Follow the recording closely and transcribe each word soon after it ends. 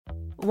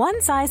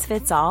One size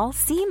fits all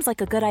seems like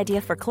a good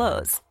idea for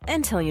clothes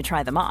until you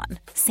try them on.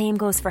 Same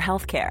goes for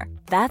healthcare.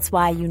 That's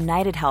why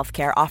United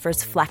Healthcare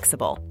offers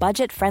flexible,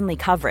 budget-friendly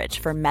coverage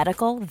for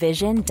medical,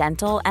 vision,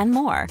 dental, and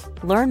more.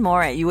 Learn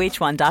more at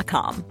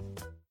uh1.com.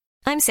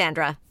 I'm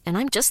Sandra, and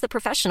I'm just the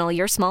professional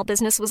your small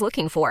business was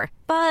looking for.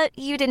 But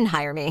you didn't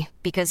hire me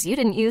because you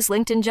didn't use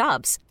LinkedIn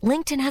Jobs.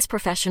 LinkedIn has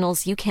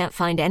professionals you can't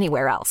find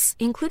anywhere else,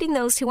 including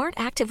those who aren't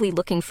actively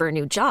looking for a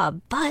new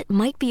job, but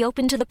might be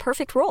open to the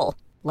perfect role,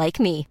 like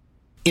me.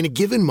 In a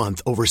given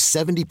month, over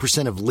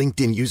 70% of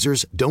LinkedIn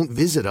users don't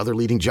visit other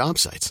leading job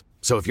sites.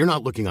 So if you're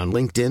not looking on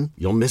LinkedIn,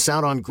 you'll miss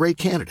out on great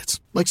candidates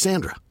like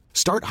Sandra.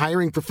 Start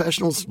hiring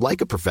professionals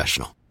like a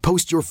professional.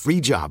 Post your free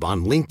job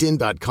on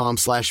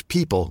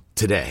linkedin.com/people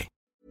today.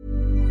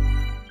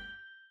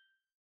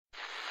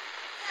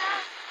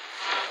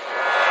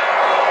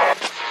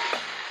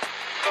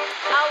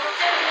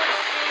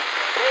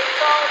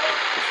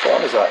 Which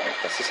time is that?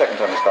 That's the second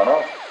time it's gone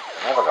off.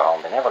 They never go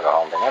home, they never go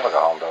home, they never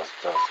go home, those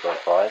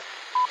boys.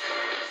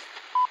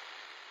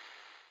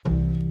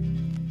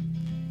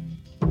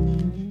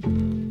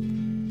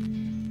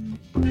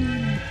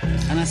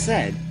 And I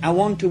said, I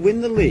want to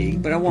win the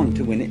league, but I want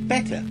to win it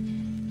better.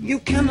 You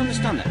can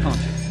understand that, can't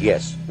you?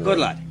 Yes. Good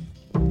lad.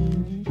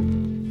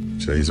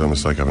 So he's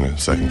almost like having a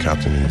second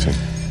captain in the team.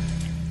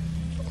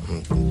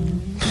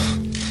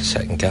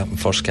 Second captain,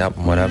 first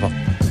captain, whatever.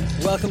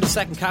 Welcome to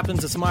Second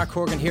Captains. It's Mark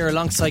Horgan here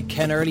alongside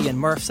Ken Early and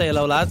Murph. Say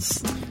hello,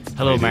 lads.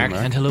 Hello, Mark,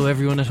 and hello,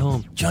 everyone at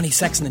home. Johnny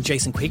Sexton and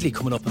Jason Quigley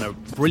coming up on a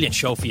brilliant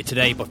show for you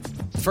today. But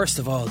first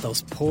of all,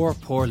 those poor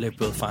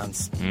Liverpool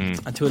fans.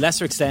 And to a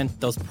lesser extent,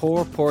 those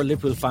poor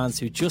Liverpool fans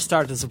who just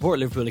started to support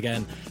Liverpool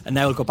again and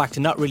now will go back to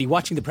not really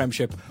watching the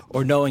Premiership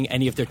or knowing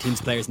any of their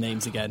team's players'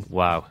 names again.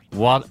 Wow.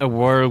 What a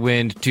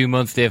whirlwind 2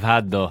 months they've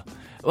had, though.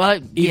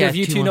 Well, Either of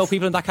you two know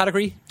people in that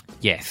category?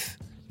 Yes,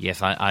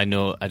 I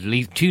know at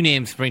least two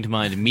names spring to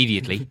mind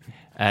immediately.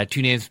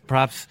 Two names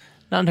perhaps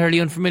not entirely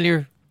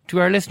unfamiliar to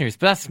our listeners,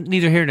 but that's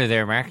neither here nor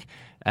there, Mark.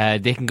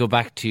 They can go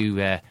back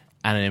to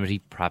anonymity,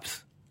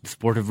 perhaps the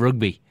sport of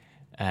rugby.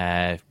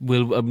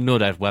 We'll no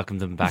doubt welcome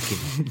them back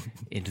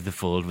into the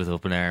fold with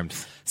open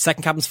arms.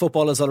 Second Captains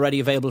Football is already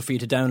available for you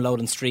to download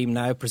and stream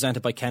now,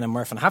 presented by Ken and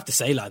Murph. And I have to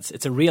say, lads,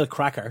 it's a real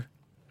cracker.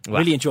 Well,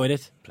 really enjoyed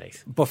it.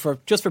 Please. But for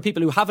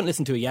people who haven't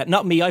listened to it yet,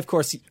 not me, I of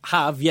course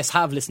have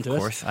listened to it. Of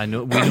course, I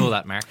know. We know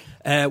that, Mark.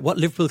 What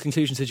Liverpool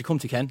conclusions did you come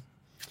to, Ken?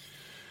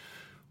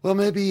 Well,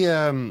 maybe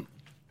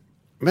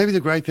the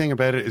great thing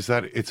about it is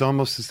that it's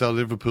almost as though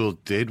Liverpool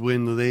did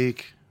win the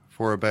league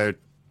for about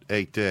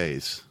 8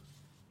 days.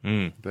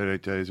 About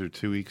 8 days or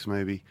 2 weeks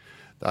maybe.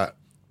 That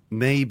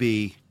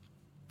maybe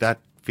that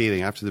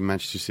feeling after the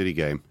Manchester City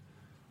game,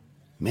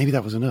 maybe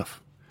that was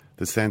enough.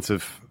 The sense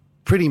of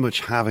pretty much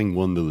having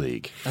won the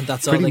league. And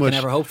that's all they can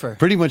ever hope for.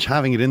 Pretty much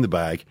having it in the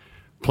bag,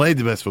 played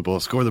the best football,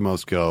 scored the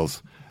most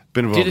goals,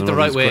 been involved in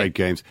all these great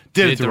games,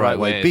 did it the right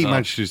way, beat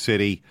Manchester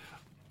City.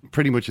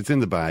 Pretty much it's in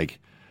the bag.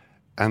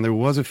 And there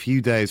was a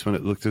few days when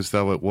it looked as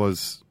though it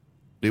was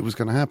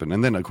going to happen.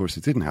 And then, of course,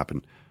 it didn't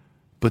happen.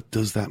 But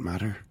does that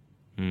matter?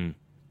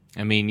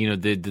 I mean, you know,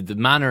 the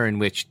manner in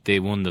which they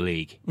won the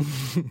league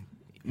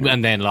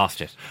and then lost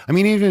it. I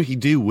mean, even if you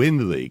do win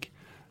the league,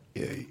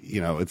 you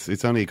know,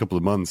 it's only a couple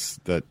of months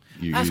that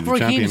you're the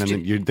champion,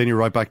 and then you're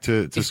right back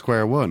to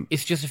square one.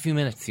 It's just a few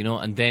minutes, you know,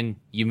 and then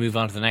you move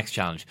on to the next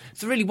challenge.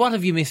 So really, what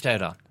have you missed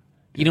out on?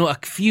 You know, a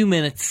few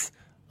minutes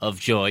of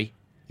joy,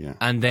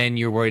 and then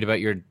you're worried about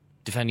your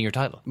defending your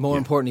title. More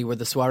importantly, were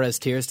the Suarez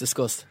tears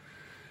discussed?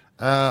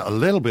 A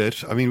little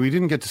bit. I mean, we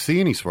didn't get to see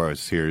any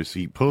Suarez tears.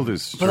 He pulled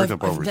his shirt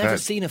up over his head. I've never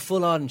seen a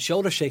full-on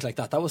shoulder shake like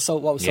that. That was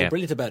what was so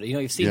brilliant about it. You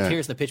know, you've seen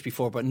tears on the pitch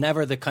before, but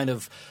never the kind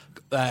of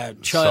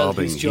child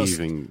sobbing, who's just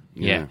heaving.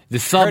 The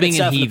sobbing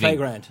and heaving. The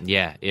playground.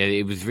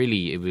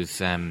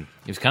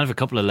 It was kind of a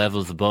couple of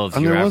levels above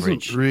and your there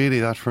average. Wasn't really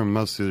that from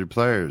most of the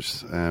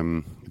players.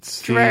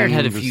 Gerrard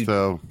had a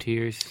few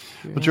tears.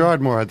 But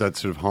Gerrard more had that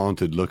sort of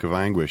haunted look of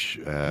anguish.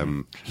 He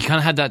kind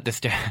of had that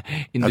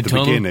in the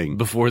tunnel beginning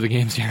before the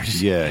game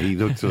started. Yeah, he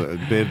looked a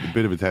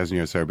bit of a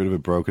 1,000-year star, a bit of a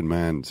broken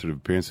man sort of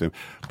appearance to him.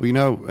 But you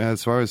know,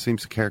 Suarez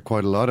seems to care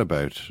quite a lot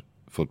about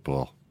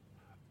football.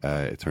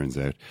 It turns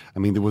out. I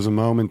mean, there was a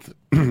moment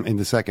in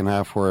the second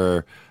half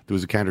where there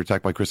was a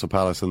counter-attack by Crystal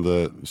Palace,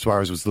 and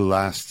Suarez was the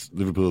last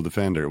Liverpool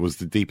defender. It was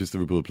the deepest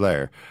Liverpool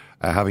player,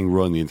 having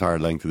run the entire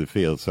length of the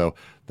field. So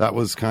that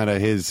was kind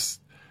of his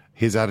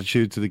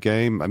attitude to the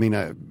game. I mean,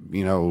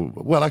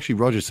 actually,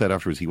 Roger said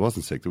afterwards he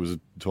wasn't sick. There was a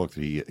talk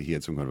that he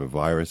had some kind of a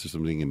virus or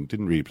something and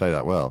didn't really play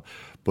that well,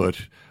 but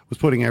was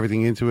putting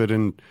everything into it.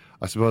 And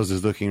I suppose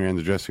is looking around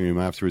the dressing room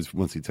afterwards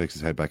once he takes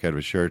his head back out of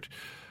his shirt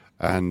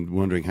and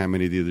wondering how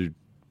many of the other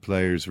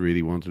players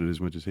really wanted it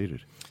as much as he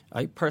did.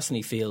 I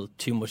personally feel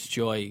too much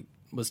joy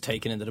was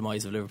taken in the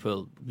demise of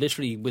Liverpool.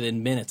 Literally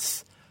within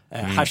minutes,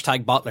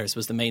 hashtag bottlers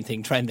was the main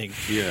thing trending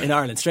in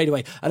Ireland straight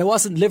away. And it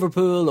wasn't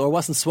Liverpool or it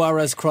wasn't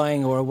Suarez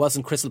crying or it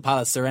wasn't Crystal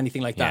Palace or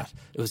anything like that.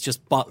 It was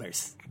just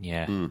bottlers.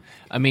 Yeah.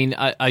 I mean,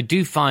 I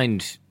do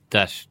find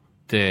that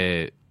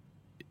in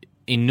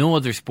no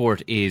other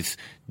sport is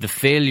the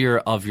failure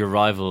of your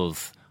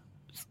rivals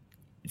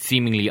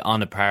seemingly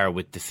on a par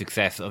with the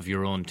success of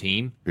your own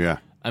team. Yeah.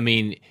 I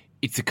mean,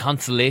 it's a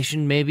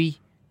consolation maybe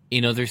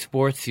in other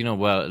sports,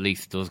 well, at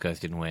least those guys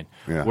didn't win.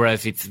 Yeah.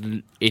 Whereas it's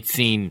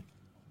seen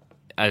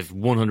as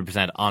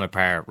 100% on a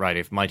par, right?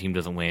 If my team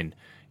doesn't win,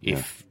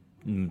 if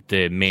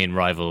the main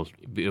rival,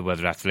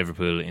 whether that's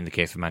Liverpool in the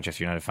case of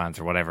Manchester United fans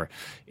or whatever,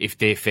 if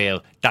they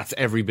fail, that's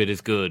every bit as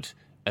good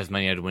as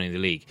Man United winning the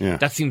league. Yeah.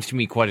 That seems to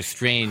me quite a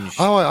strange...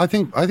 Oh, I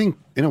think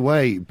in a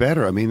way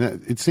better. I mean,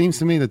 it seems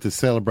to me that the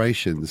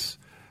celebrations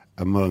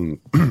among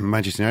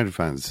Manchester United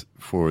fans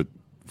for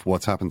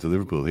what's happened to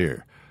Liverpool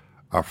here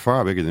are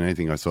far bigger than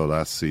anything I saw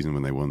last season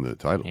when they won the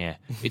title. Yeah.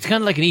 It's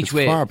kind of like an each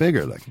way... far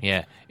bigger, like.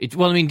 Yeah.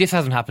 This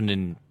hasn't happened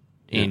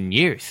in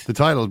years. The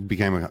title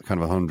became a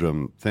kind of a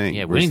humdrum thing.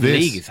 Yeah, winning the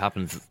league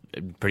happens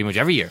pretty much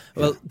every year.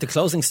 Well, the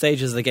closing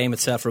stages of the game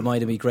itself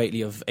reminded me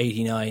greatly of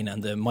 '89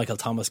 and the Michael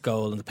Thomas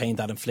goal and the pain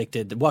that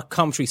inflicted. What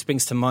commentary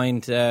springs to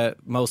mind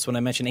most when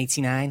I mention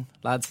 '89,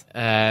 lads?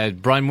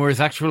 Brian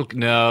Moore's actual...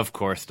 No, of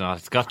course not.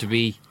 It's got to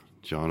be...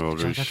 John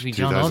Aldridge, It's got to be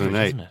John Aldridge,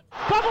 2008. isn't it?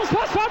 Bubbles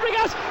past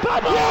Fabregas.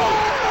 Bubble!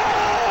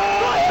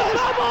 Ryan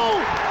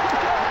Bubble!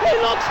 He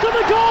looks to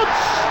the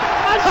gods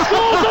and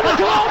scores on the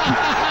clock.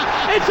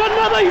 It's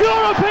another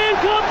European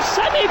Cup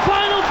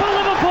semi-final for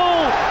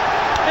Liverpool.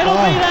 It'll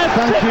be their 15th.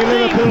 Thank you,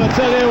 Liverpool. I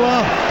tell you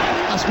what,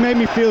 that's made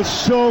me feel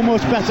so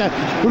much better.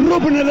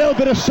 Rubbing a little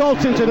bit of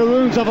salt into the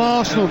wounds of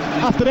Arsenal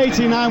after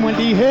 '89 when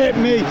they hurt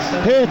me,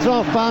 hurt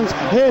our fans,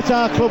 hurt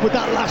our club with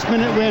that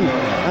last-minute win.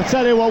 I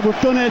tell you what,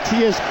 we've done it to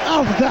yous.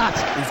 Of that.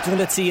 We've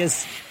done it to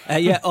yous.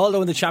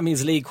 Although in the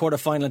Champions League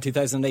quarter-final in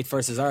 2008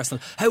 versus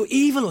Arsenal, how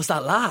evil was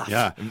that laugh?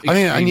 Yeah, I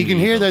mean, and you can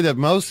hear there that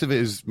most of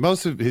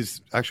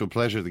his actual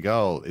pleasure of the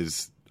goal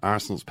is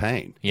Arsenal's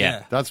pain.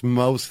 Yeah. That's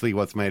mostly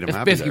what's made him That's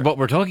happy basically there. what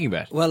we're talking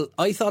about. Well,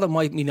 I thought it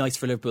might be nice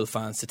for Liverpool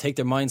fans to take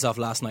their minds off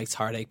last night's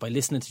heartache by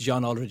listening to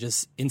John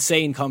Aldridge's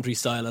insane commentary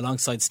style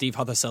alongside Steve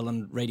Hothersell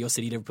on Radio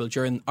City Liverpool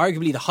during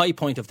arguably the high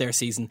point of their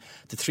season,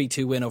 the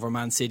 3-2 win over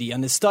Man City.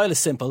 And his style is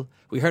simple.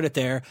 We heard it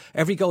there.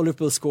 Every goal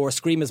Liverpool score,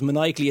 scream as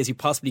maniacally as you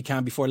possibly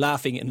can before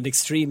laughing in an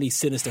extremely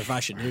sinister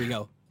fashion. Here we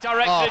go.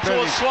 Directed it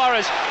towards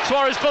Suarez.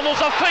 Suarez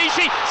bundles off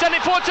Clichy. Send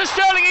it forward to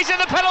Sterling. He's in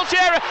the penalty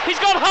area. He's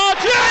gone hard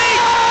to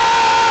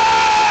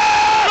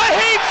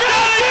Raheem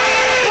Sterling!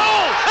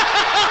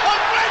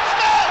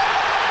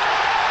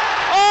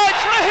 Oh,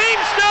 it's Raheem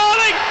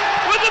Sterling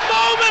with the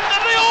moment that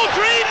they all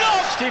dreamed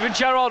of. Steven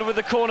Gerrard with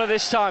the corner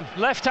this time.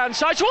 Left hand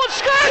side towards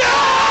Sky.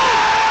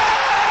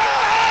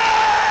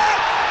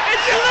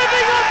 It's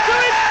living up to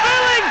its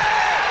billing.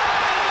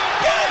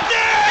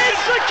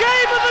 It's the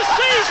game of the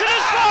season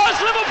as far as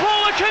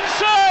Liverpool are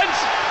concerned.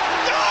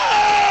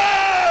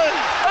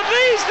 Are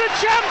these the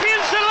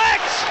champions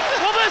elect?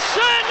 Well, they're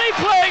certainly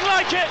playing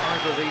like it.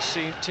 Either of these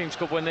teams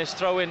could win this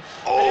throw in.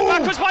 Oh.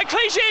 Backwards by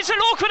Clichy. It's an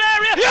awkward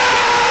area. Yeah!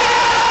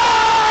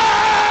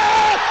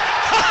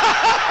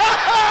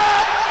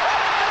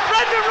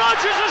 Brendan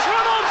Rodgers has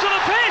run onto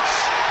the pitch.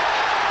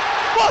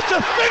 What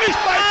a finish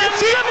by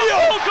Coutinho!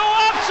 Liverpool go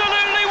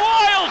absolutely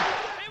wild.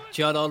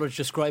 John Aldridge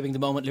describing the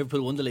moment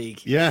Liverpool won the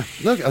league. Yeah,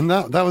 look, and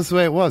that was the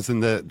way it was,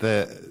 and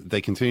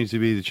they continued to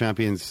be the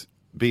champions,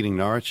 beating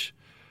Norwich,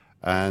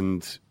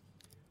 and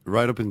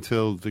right up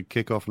until the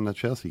kick-off in that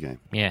Chelsea game.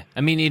 Yeah,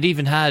 I mean, it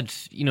even had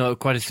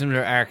quite a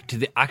similar arc to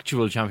the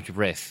actual championship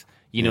race.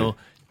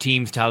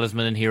 Team's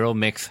talisman and hero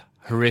mix,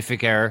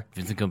 horrific error,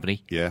 Vincent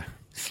Kompany. Yeah,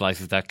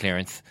 slices that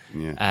clearance.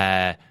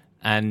 Yeah,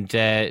 and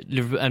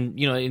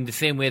in the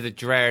same way that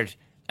Gerrard.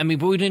 I mean,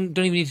 but we don't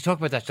even need to talk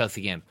about that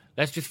Chelsea game.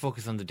 Let's just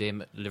focus on the day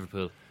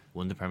Liverpool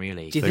won the Premier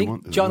League. Do you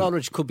think John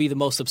Aldridge could be the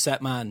most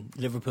upset man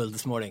in Liverpool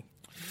this morning?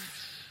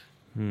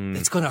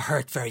 It's going to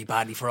hurt very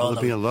badly for all of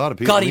them. There'll be a lot of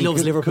people. God, he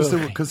loves Liverpool.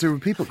 Because there were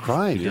people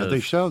crying. They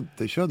showed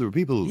there were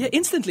people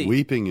instantly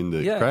weeping in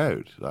the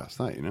crowd last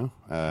night,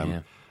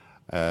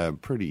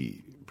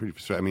 pretty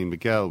frustrating. I mean,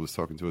 Miguel was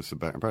talking to us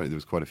about, apparently there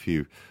was quite a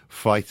few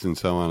fights and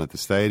so on at the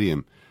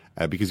stadium.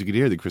 Because you could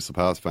hear the Crystal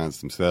Palace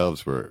fans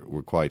themselves were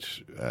quite...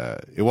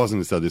 it wasn't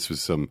as though this was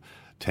some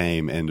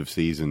tame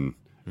end-of-season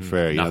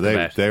affair.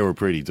 They were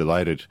pretty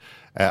delighted.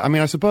 I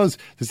mean, I suppose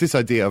there's this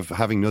idea of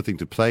having nothing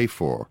to play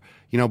for,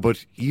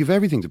 but you have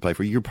everything to play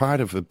for. You're part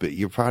of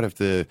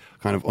the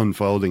kind of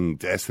unfolding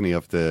destiny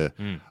of the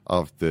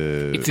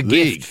It's a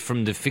league. gift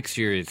from the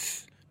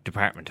fixtures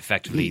department,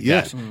 effectively,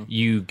 that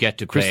you get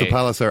to play. Crystal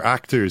Palace are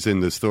actors in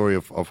the story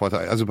of what,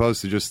 as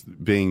opposed to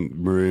just being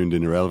marooned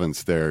in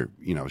irrelevance. They're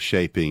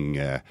shaping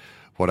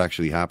what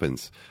actually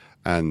happens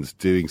and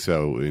doing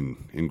so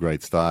in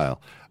great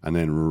style, and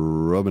then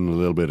rubbing a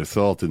little bit of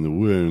salt in the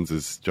wounds,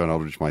 as John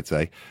Aldridge might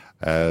say.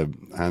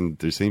 And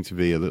there seemed to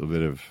be a little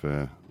bit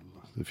of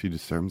a few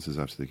disturbances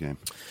after the game.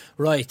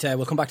 Right,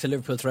 we'll come back to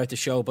Liverpool throughout the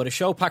show, but a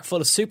show packed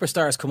full of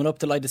superstars coming up.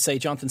 Delighted to say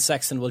Jonathan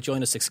Sexton will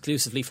join us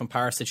exclusively from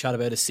Paris to chat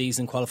about his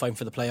season, qualifying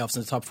for the playoffs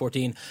in the top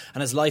 14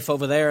 and his life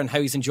over there and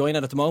how he's enjoying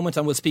it at the moment.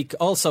 And we'll speak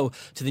also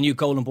to the new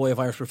golden boy of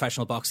Irish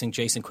professional boxing,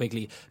 Jason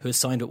Quigley, who has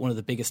signed with one of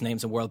the biggest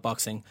names in world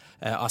boxing,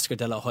 Oscar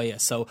De La Hoya.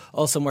 So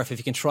also, Murph, if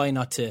you can try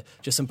not to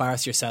just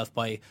embarrass yourself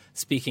by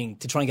speaking,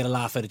 to try and get a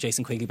laugh out of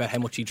Jason Quigley about how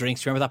much he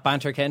drinks. Do you remember that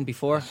banter, Ken,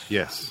 before?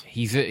 Yes.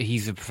 He's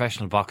a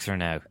professional boxer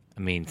now. I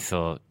mean,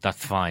 so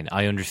that's fine.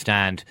 I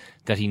understand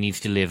that he needs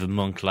to live a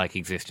monk-like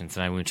existence,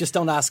 and I won't. Just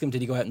don't ask him,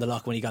 did he go out in the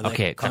lock when he got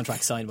the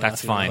contract signed?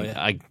 That's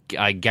fine.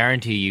 I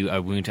guarantee you, I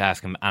won't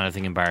ask him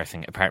anything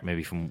embarrassing, apart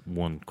maybe from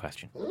one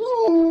question.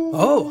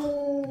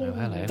 Oh,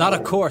 hello. That,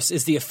 of course,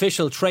 is the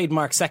official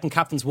trademark second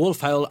captain's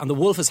wolf howl, and the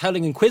wolf is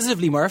howling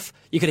inquisitively, Murph.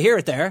 You could hear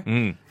it there.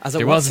 As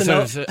there was a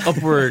sort of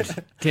upward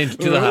tint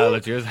to the howl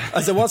at yours.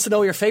 As it wants to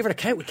know your favourite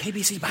account with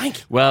KBC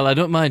Bank. Well, I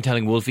don't mind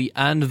telling Wolfie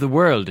and the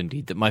world,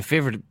 indeed, that my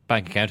favourite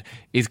bank account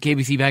is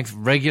KBC Bank's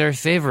regular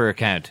saver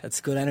account.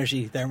 That's good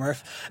energy there,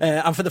 Murph.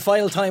 And for the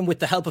final time, with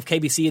the help of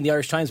KBC and the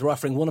Irish Times, we're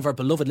offering one of our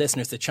beloved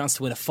listeners the chance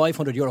to win a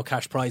 €500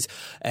 cash prize.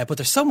 But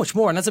there's so much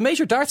more. And as a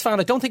major darts fan,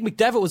 I don't think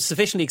McDevitt was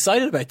sufficiently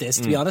excited about this,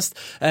 to be honest,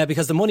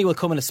 because the money will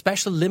come in a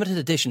special limited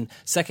edition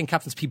second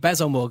captain's Pete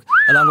Bezzo mug,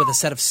 along with a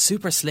set of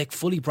super slick,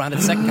 fully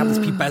branded second captain's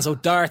Pete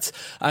Bezzo darts.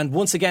 And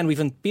once again,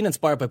 we've been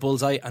inspired by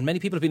Bullseye, and many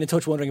people have been in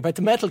touch wondering about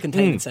the metal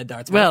contained in said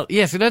darts. Well,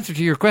 yes, in answer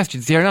to your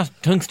questions, they are not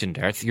tungsten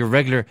darts. Your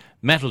regular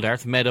metal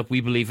darts made up,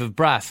 we believe, of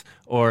brass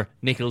or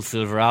nickel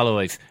silver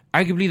alloys.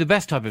 Arguably the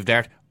best type of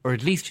dart, or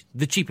at least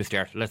the cheapest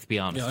dart, let's be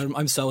honest. Yeah,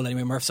 I'm sold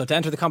anyway, Murph. So to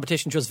enter the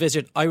competition, just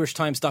visit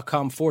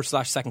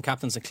irishtimes.com/second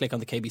captains and click on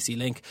the KBC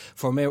link.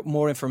 For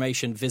more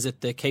information,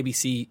 visit the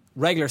KBC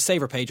regular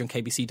saver page on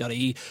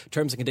kbc.ie.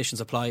 Terms and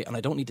conditions apply, and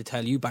I don't need to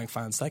tell you, bank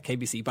fans, that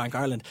KBC Bank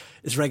Ireland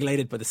is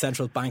regulated by the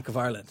Central Bank of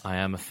Ireland. I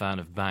am a fan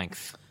of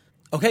banks.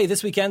 OK,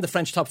 this weekend the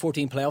French top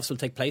 14 playoffs will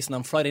take place, and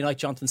on Friday night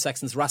Jonathan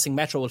Sexton's Racing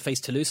Metro will face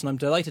Toulouse, and I'm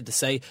delighted to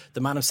say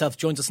the man himself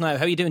joins us now.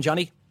 How are you doing,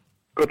 Johnny?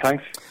 Good,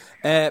 thanks.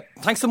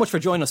 Thanks so much for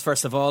joining us,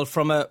 first of all.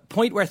 From a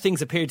point where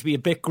things appeared to be a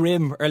bit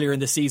grim earlier in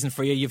the season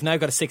for you, you've now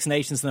got a Six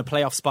Nations and a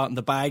playoff spot in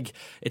the bag.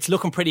 It's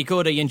looking pretty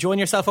good. Are you enjoying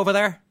yourself over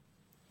there?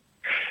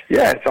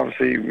 Yeah, it's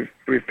obviously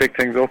we've picked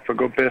things up a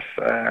good bit.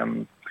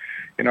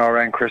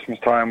 Around Christmas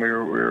time we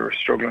were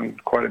struggling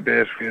quite a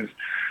bit. We had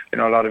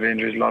a lot of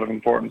injuries, a lot of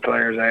important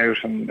players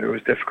out, and it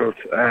was difficult.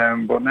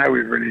 But now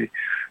we've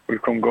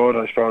come good,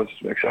 I suppose,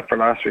 except for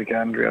last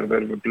weekend. We had a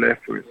bit of a blip.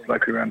 It was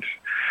like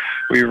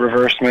we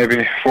reversed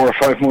maybe 4 or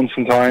 5 months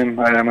in time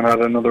and had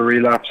another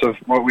relapse of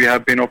what we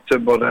had been up to.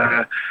 But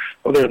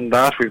other than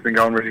that, we've been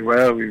going really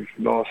well. We've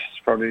lost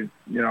probably,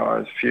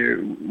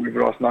 we've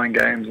lost 9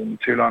 games, and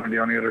Toulon are the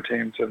only other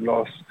team to have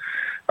lost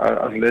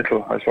as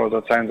little. I suppose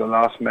that sounds a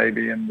lot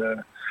maybe in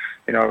the,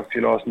 if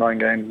you lost 9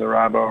 games in the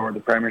Rabo or the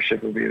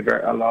Premiership, it would be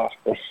a lot.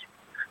 But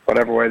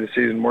whatever way the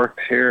season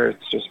worked here,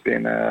 it's just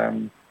been,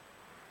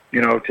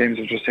 teams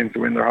have just seemed to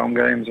win their home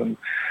games, and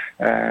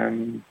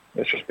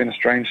it's just been a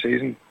strange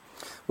season.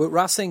 With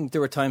Racing,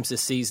 there were times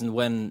this season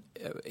when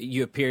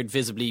you appeared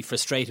visibly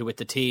frustrated with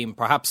the team.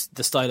 Perhaps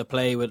the style of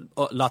play with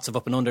lots of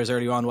up and unders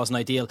earlier on wasn't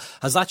ideal.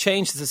 Has that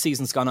changed as the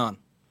season's gone on?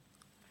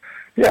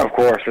 Yeah, of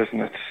course. Listen,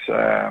 it's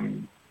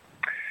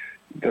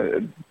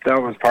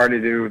that was partly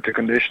due to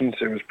conditions.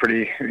 It was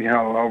pretty,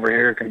 over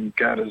here it can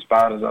get as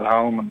bad as at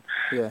home,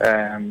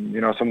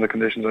 and some of the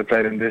conditions I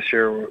played in this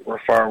year were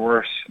far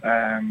worse.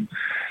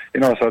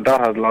 So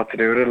that had a lot to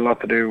do with it. A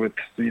lot to do with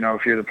a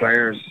few of the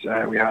players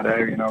we had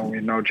out. We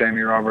know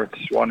Jamie Roberts,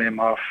 Juan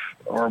Imhoff,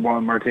 or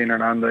Juan Martin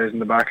Hernandez in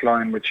the back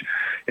line, which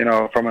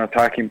from an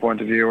attacking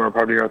point of view are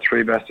probably our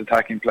 3 best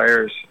attacking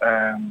players.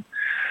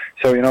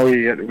 So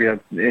we had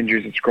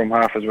injuries at scrum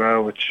half as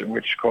well,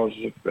 which caused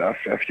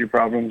a few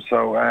problems.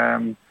 So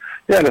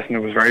listen, it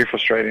was very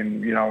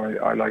frustrating.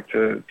 I like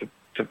to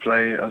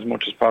play as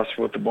much as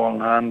possible with the ball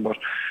in hand, but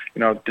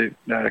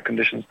the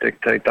conditions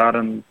dictate that,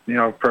 and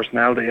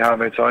personnel that you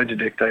have outside you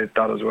dictate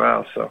that as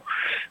well. So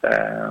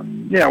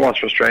it was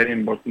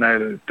frustrating, but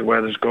now the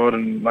weather's good,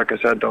 and like I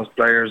said, those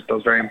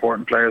very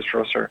important players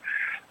for us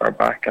are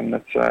back, and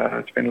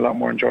it's been a lot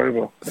more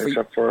enjoyable,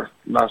 except for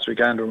last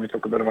weekend when we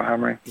took a bit of a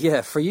hammering.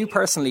 Yeah, for you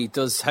personally,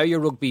 does how your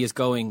rugby is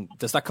going,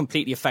 does that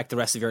completely affect the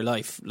rest of your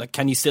life? Like,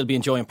 can you still be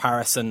enjoying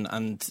Paris and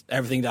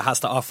everything that has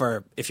to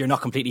offer if you're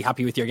not completely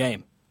happy with your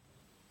game?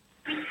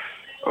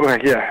 Well,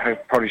 yeah, I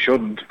probably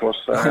shouldn't, but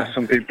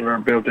some people are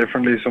built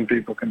differently. Some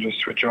people can just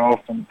switch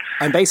off. And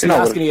I'm basically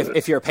asking you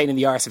if you're a pain in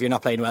the arse if you're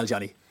not playing well,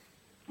 Johnny.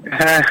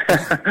 Yeah,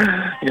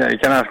 you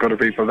can ask other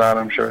people that.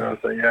 I'm sure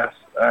they'll say yes.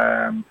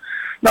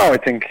 No, I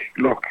think,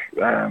 look,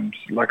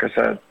 like I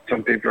said,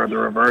 some people are the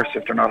reverse.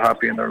 If they're not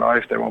happy in their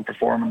life, they won't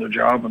perform in their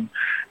job, and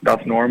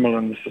that's normal.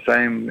 And it's the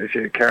same if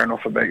you care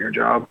enough about your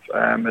job.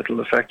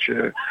 It'll affect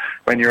you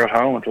when you're at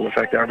home. It'll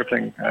affect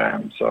everything.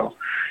 So,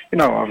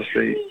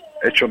 obviously,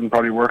 it shouldn't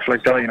probably work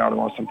like that. The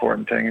most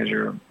important thing is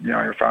your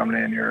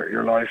family and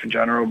your life in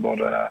general. But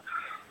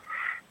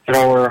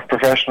we're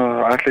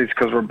professional athletes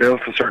because we're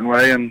built a certain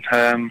way, and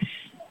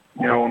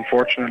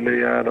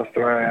unfortunately, that's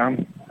the way I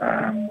am.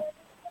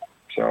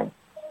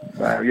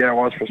 It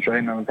was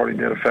frustrating, and it probably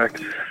did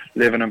affect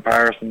living in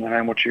Paris and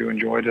how much you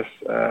enjoyed it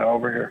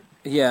over here.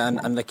 Yeah,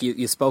 and like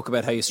you spoke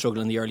about how you struggled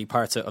in the early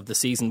parts of the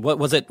season. What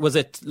was it? Was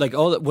it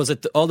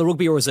all the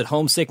rugby, or was it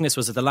homesickness?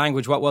 Was it the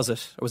language? What was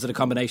it? Or was it a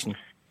combination?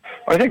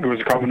 I think it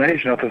was a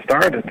combination at the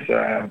start. It's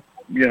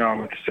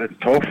it's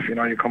tough.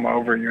 You come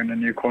over, you're in a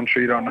new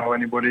country, you don't know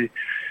anybody.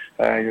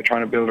 You're trying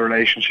to build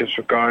relationships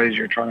with guys.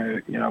 You're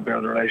trying to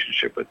build a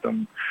relationship with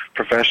them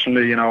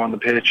professionally, on the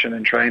pitch and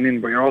in training.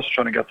 But you're also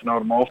trying to get to know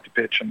them off the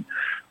pitch. And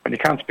when you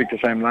can't speak the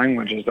same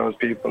language as those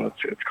people,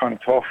 it's kind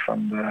of tough.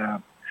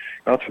 And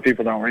that's what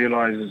people don't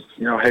realise is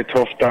how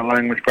tough that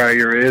language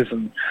barrier is.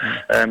 And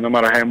no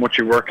matter how much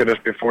you work at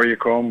it before you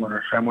come,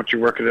 or how much you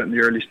work at it in the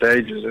early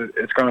stages,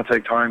 it's going to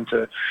take time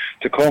to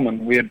come.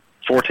 And we had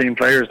 14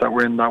 players that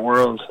were in that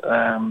world.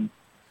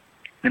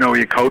 We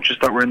had coaches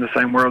that were in the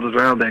same world as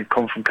well. They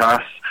come from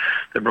CAS.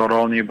 They brought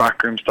all new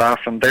backroom staff,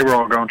 and they were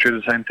all going through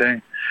the same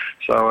thing.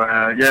 So,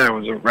 it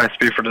was a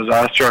recipe for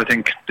disaster. I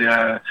think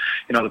the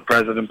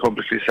president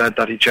publicly said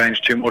that he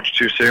changed too much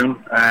too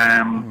soon.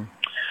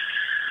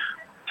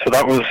 So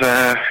that was,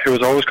 it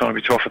was always going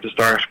to be tough at the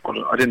start, but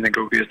I didn't think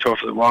it would be as tough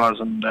as it was.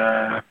 And,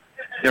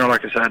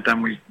 like I said,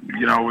 then we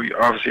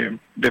obviously,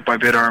 bit by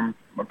bit, our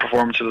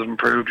performances have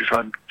improved. We've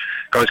had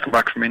guys come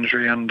back from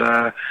injury, and,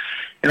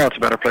 it's a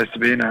better place to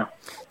be now.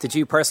 Did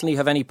you personally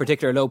have any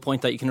particular low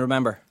point that you can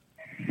remember?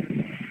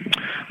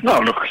 No,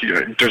 look,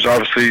 there's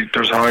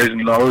highs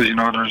and lows.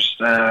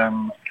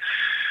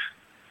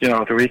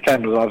 The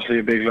weekend was obviously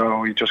a big low.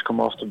 We just come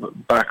off the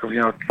back of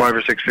 5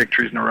 or 6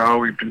 victories in a row.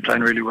 We've been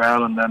playing really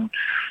well, and then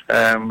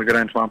we go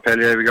down to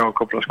Montpellier. We go a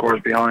couple of scores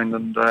behind,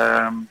 and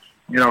a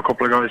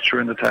couple of guys threw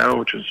in the towel,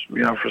 which is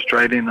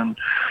frustrating. And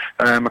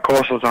of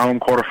course, it was a home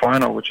quarter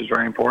final, which is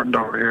very important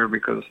over here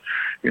because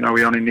we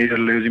only needed a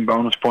losing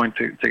bonus point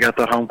to get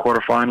that home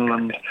quarter final,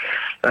 and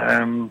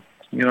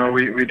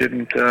we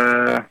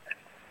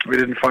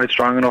didn't fight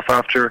strong enough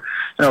after.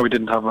 We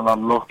didn't have a lot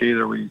of luck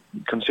either. We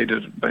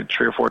conceded about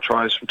 3 or 4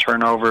 tries from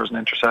turnovers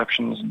and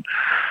interceptions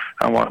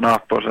and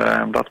whatnot. But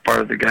that's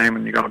part of the game,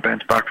 and you got to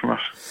bounce back from it.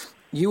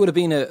 You would have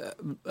been a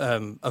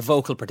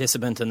vocal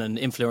participant and an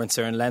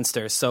influencer in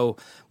Leinster. So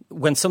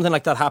when something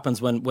like that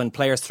happens, when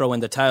players throw in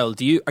the towel,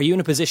 are you in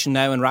a position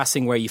now in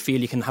Racing where you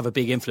feel you can have a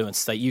big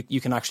influence, that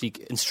you can actually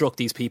instruct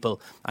these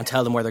people and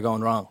tell them where they're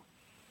going wrong?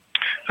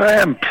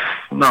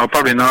 No,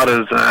 probably not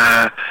as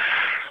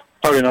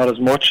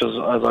much as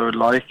I would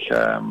like.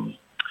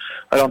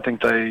 I don't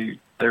think they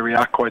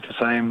react quite the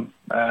same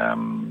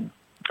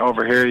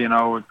over here.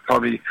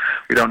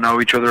 We don't know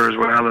each other as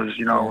well as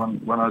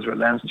when I was with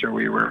Leinster.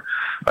 We were,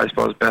 I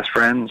suppose, best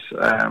friends.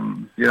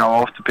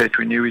 Off the pitch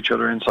we knew each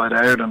other inside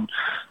out, and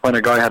when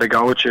a guy had a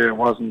go at you,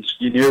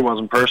 you knew it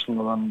wasn't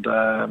personal, and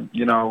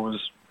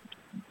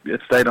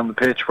it stayed on the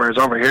pitch. Whereas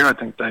over here, I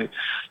think they,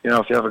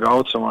 if you have a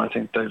go at someone, I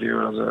think they view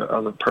it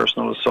as a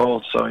personal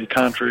assault. So you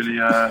can't really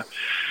act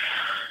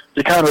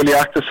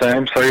the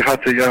same. So you've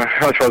had to.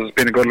 I suppose it's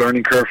been a good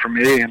learning curve for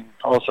me, and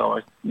also,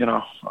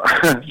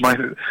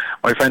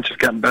 my French is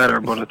getting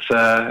better, but it's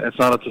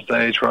not at the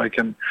stage where I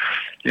can,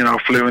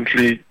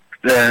 fluently,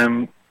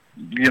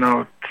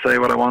 say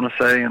what I want to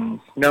say, and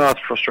it's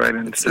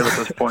frustrating. Still at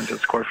this point,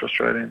 it's quite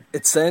frustrating.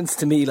 It sounds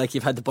to me like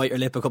you've had to bite your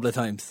lip a couple of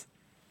times.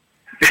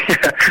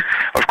 Yeah,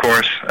 of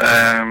course.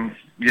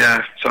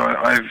 So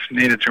I've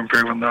needed to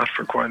improve on that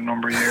for quite a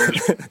number of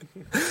years.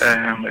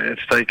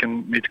 It's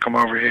taken me to come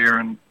over here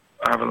and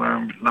have a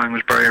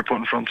language barrier put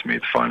in front of me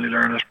to finally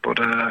learn it. But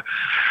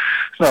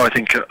I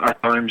think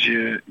at times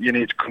you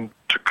need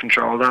to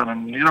control that.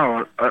 And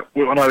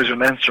when I was in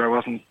Leinster, I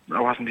wasn't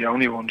the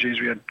only one.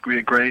 We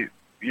had great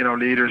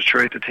leaders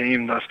throughout the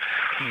team that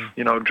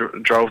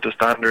drove the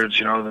standards.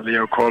 The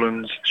Leo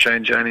Cullens,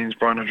 Shane Jennings,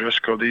 Brian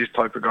O'Driscoll, these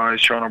type of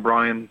guys, Sean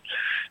O'Brien.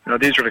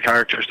 These were the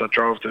characters that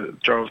drove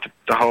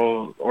the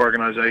whole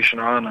organisation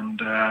on,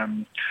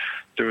 and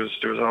there was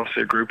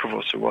obviously a group of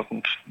us. It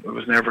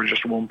was never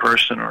just one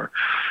person, or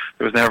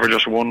it was never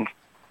just one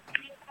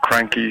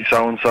cranky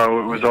so and so.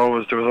 There was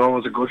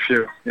always a good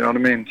few. You know what I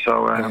mean?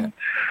 So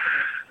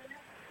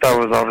that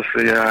was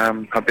obviously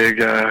a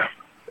big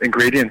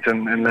ingredient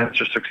in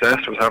Leinster's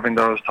success, was having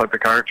those type of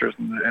characters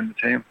in the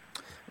team.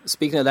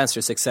 Speaking of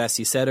Leinster's success,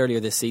 you said earlier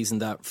this season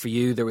that for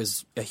you there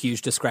was a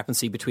huge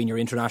discrepancy between your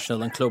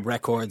international and club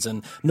records,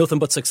 and nothing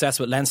but success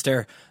with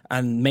Leinster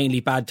and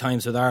mainly bad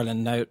times with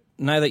Ireland.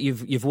 Now that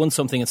you've won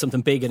something and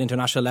something big at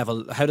international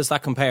level, how does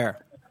that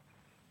compare?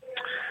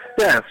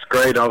 Yeah, it's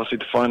great, obviously,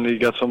 to finally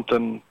get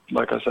something.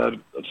 Like I said at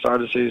the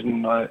start of the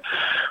season, I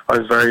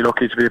was very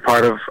lucky to be a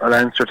part of a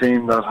Leinster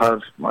team that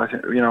had, I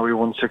think, we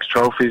won 6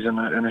 trophies in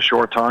a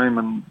short time,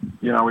 and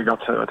we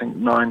got to, I think,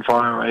 8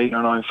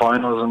 or 9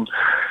 finals,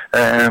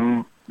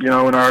 and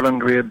in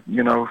Ireland we had,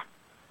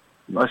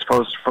 I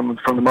suppose from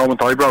the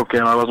moment I broke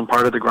in, I wasn't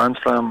part of the Grand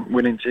Slam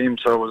winning team,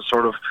 so it was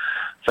sort of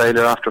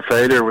failure after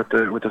failure with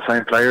the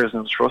same players,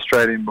 and it was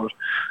frustrating. But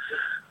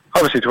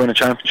obviously to win a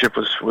championship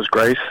was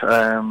great.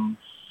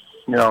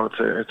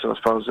 It's I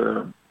suppose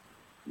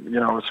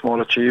a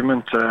small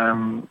achievement, but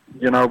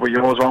you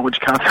always want what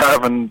you can't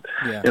have, and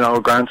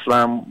Grand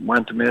Slam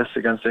went to miss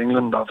against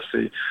England.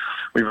 Obviously,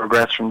 we've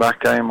regrets from that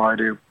game. I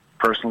do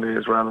personally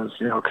as well as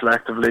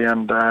collectively,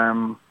 and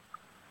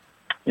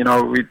we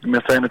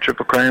missed out on a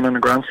Triple Crown and a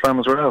Grand Slam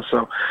as well.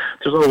 So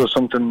there's always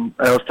something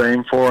else to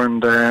aim for,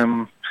 and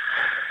I'm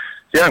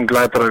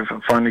glad that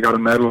I've finally got a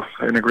medal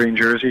in a green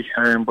jersey.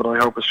 But I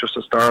hope it's just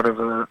the start of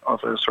a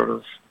sort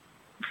of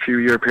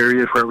few-year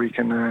period where we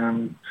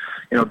can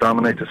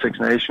dominate the Six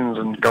Nations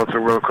and go to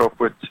the World Cup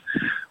with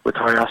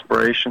high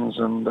aspirations.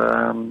 And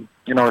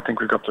I think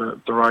we've got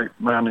the right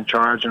man in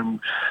charge, and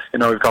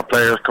we've got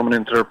players coming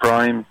into their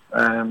prime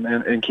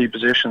in key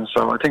positions.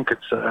 So I think it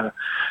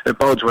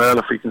bodes well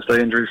if we can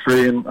stay injury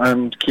free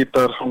and keep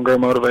that hunger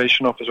and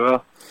motivation up as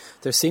well.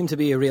 There seemed to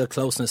be a real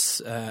closeness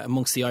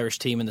amongst the Irish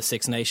team in the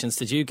Six Nations.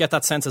 Did you get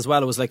that sense as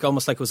well? It was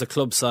almost like it was a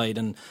club side.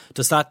 And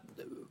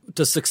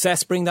does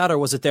success bring that, or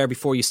was it there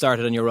before you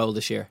started on your role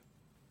this year?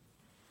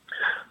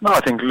 No,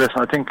 I think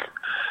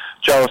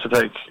Joe has to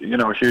take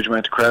a huge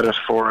amount of credit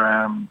for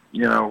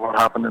what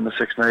happened in the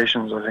Six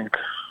Nations. I think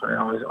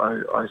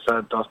I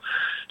said that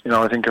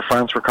I think if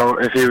France were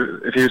if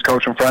he was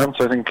coaching France,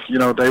 I think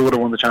they would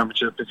have won the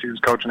championship. If he was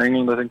coaching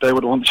England, I think they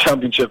would have won the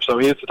championship. So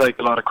he has to take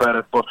a lot of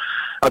credit. But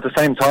at the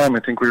same time, I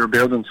think we were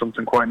building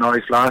something quite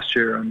nice last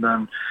year, and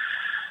then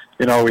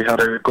we had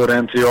a good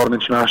end to the autumn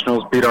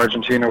internationals, beat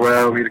Argentina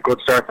well. We had a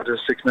good start to the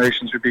Six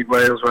Nations. We beat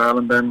Wales well,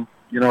 and then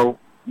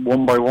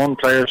one by one,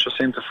 players just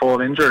seemed to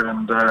fall injured,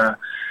 and it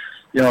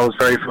was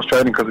very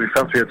frustrating because we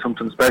felt we had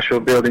something special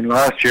building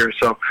last year.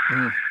 So,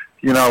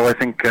 I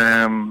think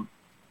there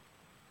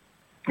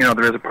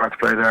is a part to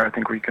play there. I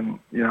think we can,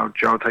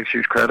 Joe takes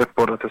huge credit,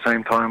 but at the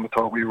same time, I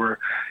thought we were,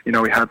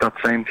 we had that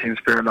same team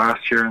spirit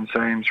last year and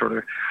same sort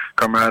of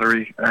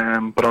camaraderie.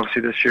 But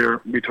obviously this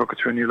year we took it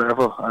to a new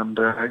level, and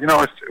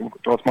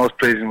what's most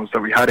pleasing was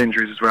that we had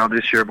injuries as well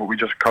this year, but we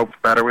just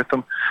coped better with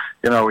them.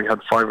 We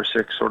had 5 or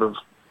 6 sort of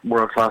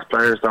world-class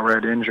players that were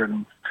out injured,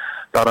 and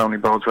that only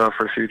bodes well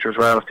for the future as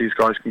well if these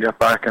guys can get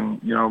back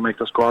and make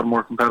the squad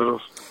more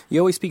competitive. You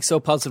always speak so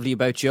positively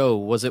about Joe.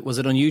 Was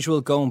it unusual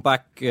going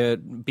back,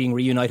 being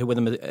reunited with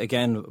him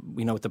again,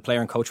 with the player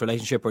and coach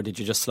relationship, or did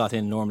you just slot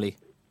in normally?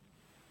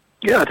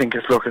 Yeah, I think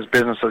it's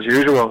business as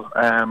usual.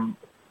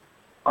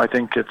 I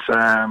think it's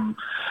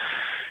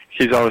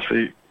he's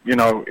obviously he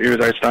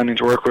was outstanding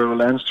to work with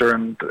Leinster,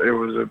 and it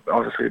was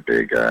obviously a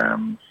big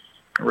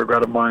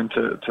regret of mine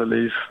to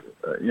leave.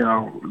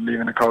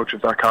 Leaving a coach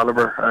of that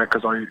calibre,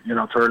 because I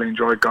thoroughly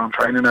enjoyed going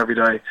training every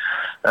day,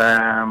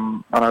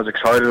 and I was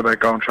excited about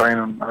going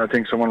training. And I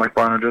think someone like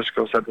Brian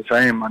O'Driscoll said the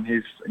same, and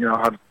he's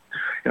had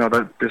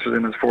that this was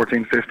in his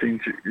 14th,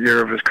 15th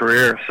year of his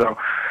career. So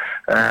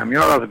that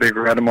was a big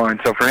regret of mine.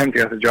 So for him to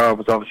get the job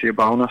was obviously a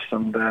bonus,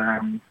 and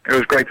it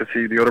was great to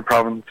see the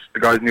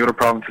guys in the other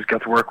provinces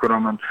get to work with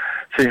him and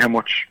see how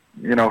much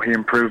he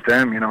improved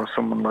them.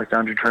 Someone like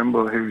Andrew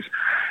Trimble, who's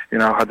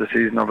had the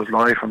season of his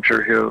life. I'm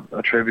sure he'll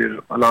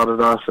attribute a lot of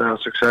that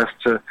success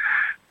to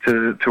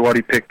what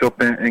he picked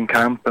up in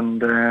camp,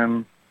 and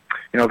the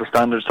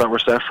standards that were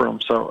set for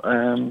him. So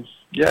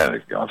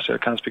obviously I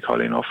can't speak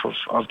highly enough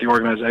of the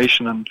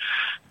organisation and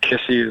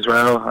Kissy as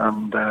well,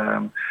 and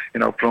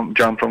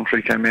John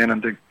Plumtree came in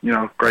and did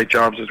great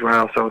jobs as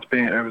well. So it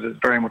was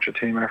very much a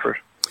team effort.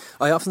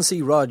 I often see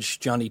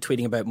Johnny,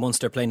 tweeting about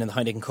Munster playing in the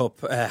Heineken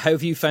Cup. How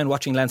have you found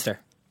watching Leinster?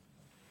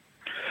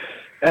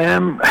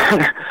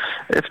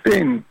 It's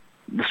been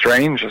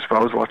strange, I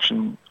suppose,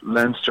 watching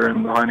Leinster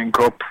in the Heineken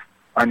Cup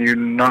and you're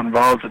not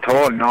involved at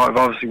all. I've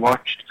obviously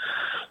watched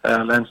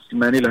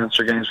many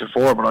Leinster games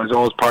before, but I was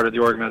always part of the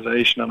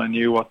organisation and I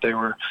knew what they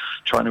were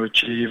trying to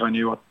achieve. I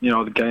knew what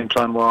the game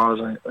plan was.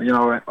 I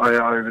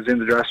was in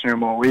the dressing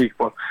room all week,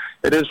 but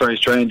it is very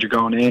strange. You're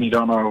going in, you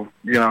don't know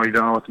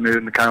what the mood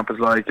in the camp is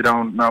like. You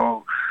don't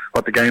know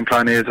what the game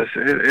plan is.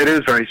 It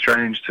is very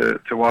strange to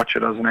watch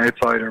it as an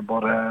outsider,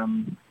 but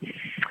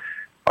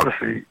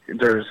obviously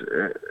there's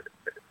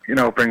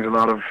it brings a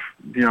lot of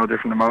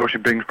different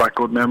emotion, brings back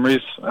good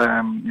memories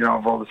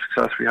of all the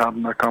success we had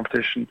in that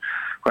competition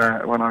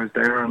when I was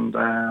there,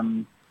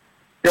 and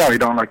you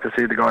don't like to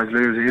see the guys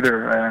lose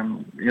either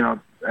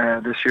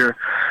this year.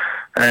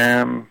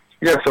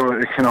 So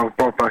it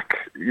brought back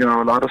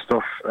a lot of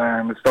stuff.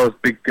 It's those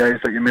big days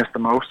that you miss the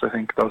most, I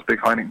think, those big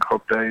Heineken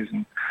Cup days,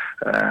 and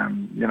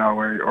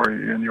or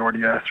in the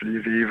RDS or the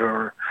Aviva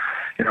or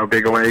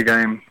big away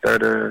game. They're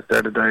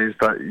the days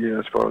that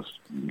I suppose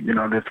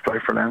live to play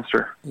for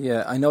Leinster.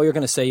 Yeah, I know you're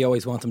going to say you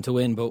always want them to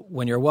win, but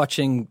when you're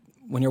watching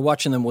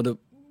them,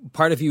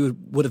 part of you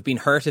would have been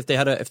hurt if they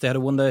had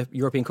won the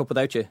European Cup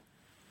without you?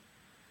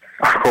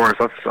 Of course,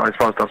 I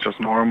suppose that's just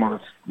normal.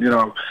 It's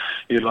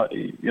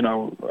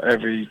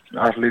every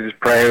athlete is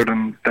proud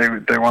and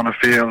they want to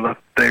feel that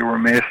they were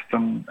missed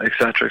and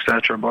etc.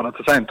 etc. But at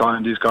the same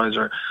time, these guys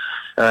are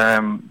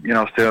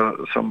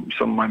still some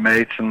of my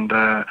mates, and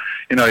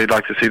you'd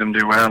like to see them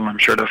do well, and I'm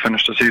sure they'll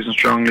finish the season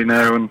strongly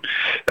now and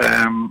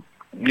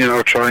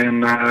try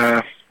and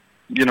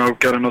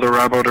get another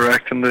Rabo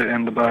Direct in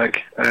the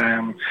bag.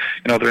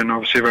 They're in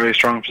obviously a very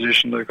strong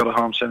position. They've got a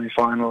home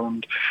semi-final,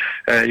 and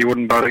you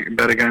wouldn't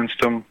bet against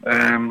them.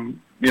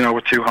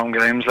 With 2 home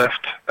games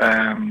left,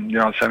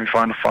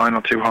 semi-final,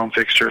 final, 2 home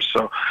fixtures.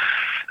 So,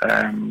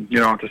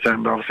 to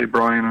send obviously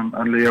Brian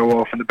and Leo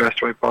off in the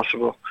best way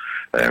possible.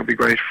 It would be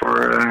great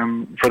for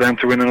them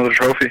to win another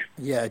trophy.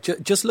 Yeah,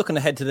 just looking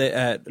ahead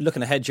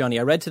Johnny.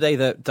 I read today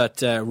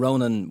that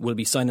Ronan will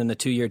be signing a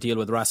 2-year deal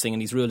with Racing,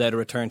 and he's ruled out a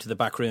return to the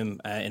back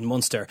room in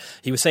Munster.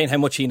 He was saying how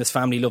much he and his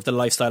family love the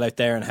lifestyle out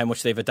there and how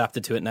much they've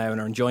adapted to it now and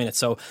are enjoying it.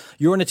 So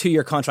you're in a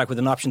 2-year contract with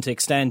an option to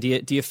extend.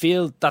 Do you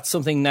feel that's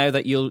something now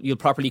that you'll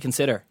properly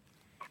consider?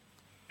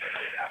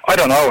 I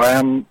don't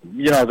know.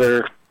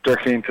 They're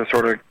keen to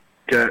sort of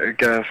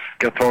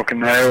get talking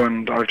now,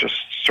 and I've just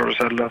sort of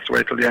said let's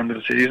wait till the end of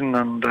the season,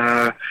 and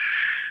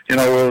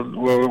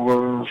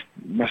we'll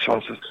I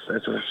suppose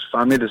it's a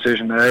family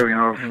decision now.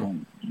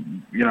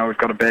 We've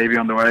got a baby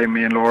on the way,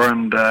 me and Laura,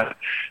 and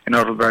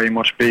it'll very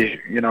much be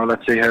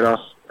let's see how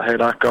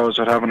that goes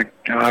with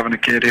having a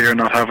kid here,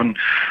 not having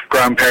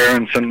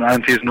grandparents and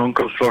aunties and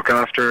uncles to look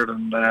after it,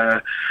 and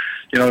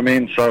you know what I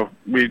mean. So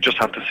we just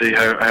have to see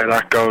how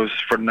that goes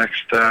for the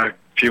next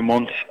few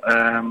months,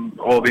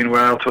 all being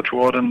well, touch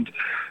wood, and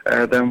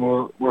then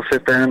we'll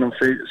sit down and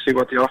see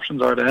what the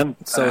options are then.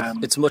 So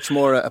it's much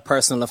more a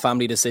personal, a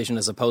family decision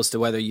as opposed to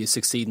whether you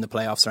succeed in the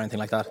playoffs or anything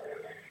like that.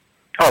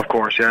 Oh, of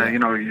course, yeah. You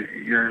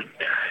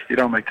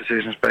don't make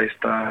decisions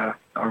based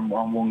on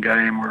one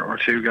game or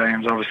 2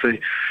 games.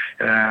 Obviously,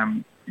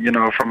 from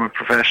a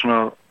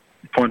professional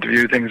point of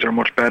view, things are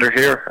much better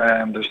here.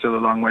 There's still a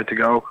long way to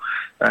go.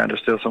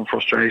 There's still some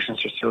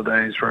frustrations. There's still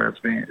days where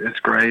it's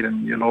great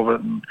and you love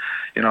it, and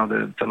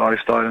the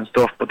lifestyle and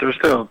stuff. But there's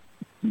still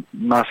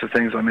massive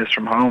things I miss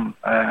from home.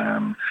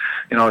 I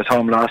was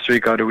home last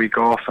week. I had a week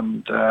off,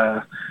 and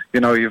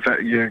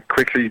you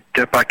quickly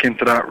get back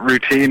into that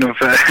routine of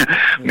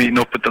meeting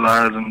up with the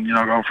lads and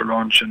going for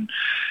lunch, and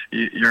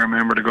you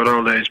remember the good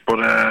old days. But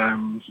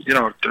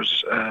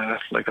there's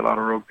like a lot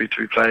of rugby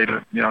to be played.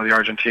 The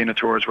Argentina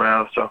tour as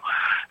well. So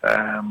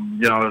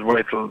I'll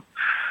wait till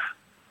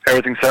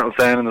everything settles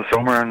down in the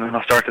summer, and then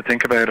I'll start to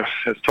think about it.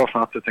 It's tough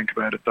not to think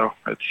about it, though.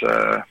 It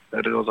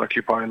does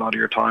occupy a lot of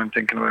your time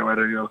thinking about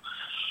whether you'll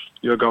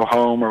go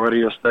home or whether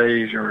you'll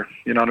stay, or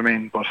you know what I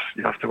mean. But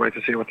you have to wait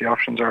to see what the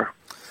options are.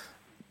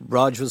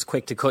 Rog was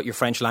quick to cut your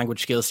French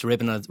language skills to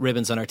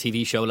ribbons on our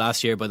TV show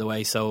last year, by the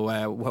way. So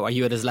are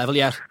you at his level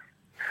yet?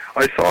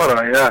 I saw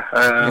that,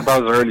 yeah.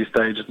 That was early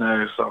stages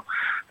now. So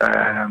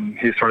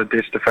he's sort of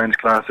ditched the French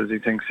classes. He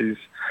thinks he's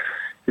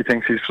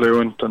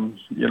fluent, and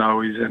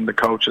he's in the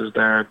coaches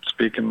there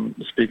speaking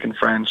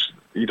French.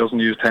 He doesn't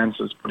use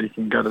tenses, but he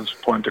can get his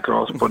point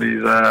across. But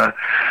he's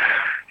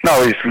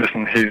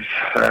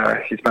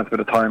he spent a bit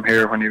of time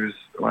here when he was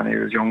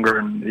younger,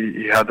 and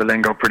he had the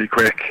lingo pretty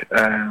quick.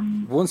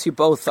 Once you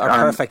both are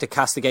perfect at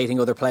castigating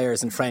other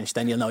players in French,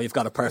 then you'll know you've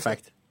got it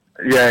perfect.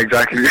 Yeah,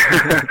 exactly.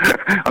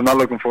 I'm not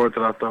looking forward to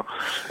that, though.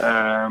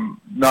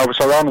 No,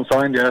 so Ronan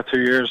signed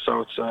 2 years,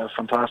 so it's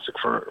fantastic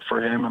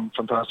for him and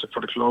fantastic for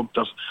the club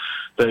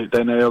that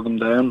they nailed him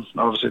down.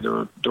 Obviously,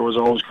 there was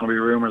always going to be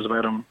rumours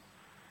about him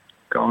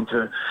going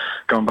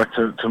back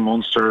to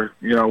Munster,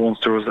 once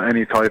there was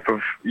any type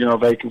of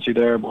vacancy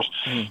there. But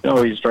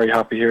he's very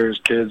happy here. His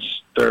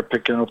kids, they're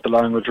picking up the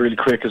language really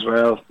quick as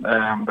well.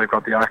 They've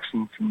got the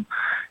accent, and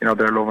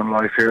they're loving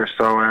life here.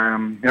 So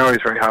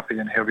he's very happy,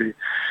 and he'll be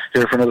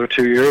here for another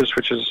 2 years,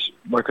 which is,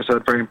 like I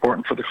said, very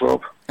important for the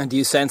club. And do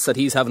you sense that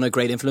he's having a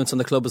great influence on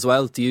the club as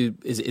well?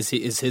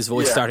 Is his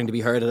voice starting to be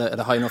heard at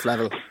a high enough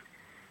level?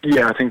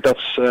 Yeah, I think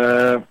that's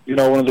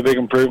one of the big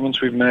improvements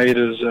we've made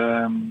is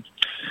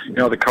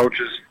the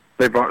coaches,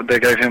 they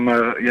gave him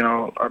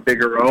a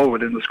bigger role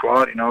within the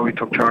squad. He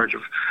took charge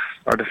of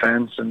our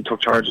defence and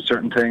took charge of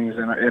certain things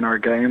in our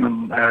game,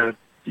 and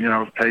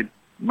paid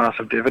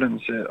massive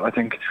dividends. I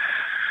think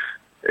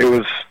it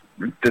was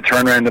the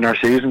turnaround in our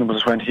season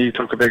was when he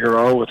took a bigger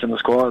role within the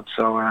squad.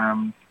 So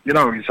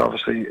he's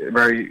obviously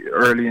very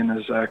early in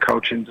his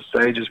coaching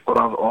stages, but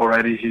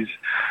already he's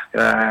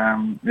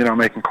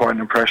making quite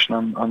an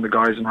impression on the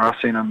guys in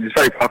Racing, and he's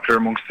very popular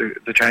amongst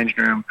the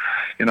changing room.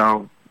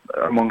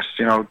 Amongst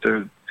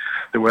the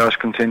Welsh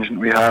contingent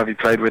we have. He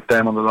played with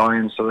them on the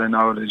line, so they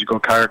know that he's a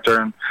good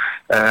character,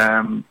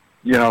 and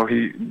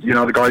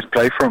the guys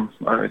play for him.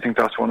 I think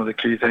that's one of the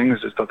key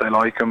things, is that they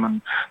like him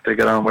and they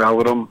get on well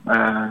with him.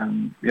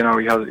 And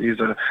he's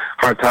a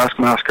hard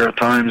taskmaster at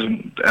times,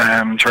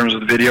 in terms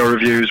of the video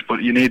reviews.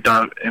 But you need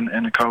that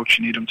in a coach.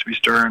 You need him to be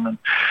stern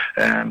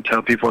and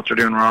tell people what they're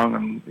doing wrong.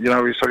 And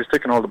he's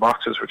ticking all the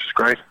boxes, which is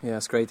great. Yeah,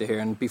 it's great to hear.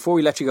 And before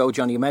we let you go,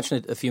 Johnny, you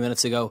mentioned it a few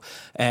minutes ago.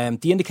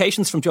 The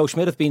indications from Joe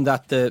Schmidt have been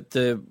that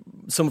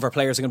some of our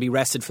players are going to be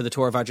rested for the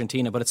tour of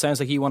Argentina. But it sounds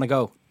like you want to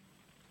go.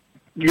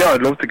 Yeah,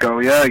 I'd love to go.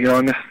 Yeah,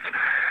 I missed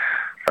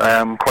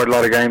quite a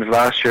lot of games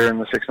last year in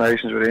the Six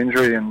Nations with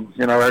injury, and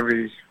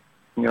every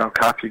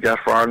cap you get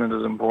for Ireland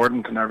is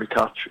important, and every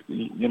cap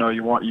you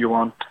want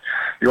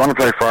to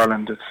play for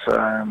Ireland. It's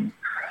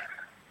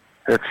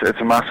it's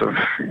a massive,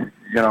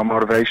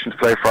 motivation to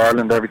play for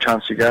Ireland every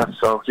chance you get.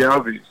 So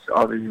yeah,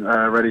 I'll be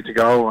ready to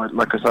go.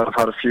 Like I said, I've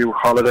had a few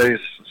holidays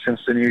since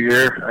the new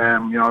year.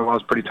 I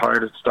was pretty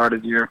tired at the start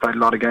of the year. Played a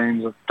lot of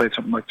games. I've played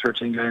something like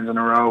 13 games in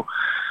a row,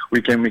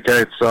 week in, week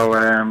out.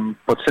 So,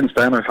 but since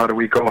then I've had a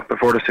week off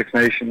before the Six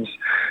Nations,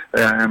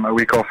 a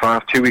week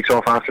off 2 weeks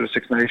off after the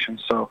Six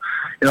Nations. So,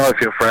 I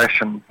feel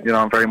fresh, and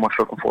I'm very much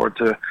looking forward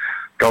to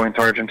going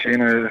to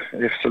Argentina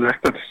if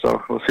selected.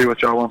 So we'll see what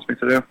Joe wants me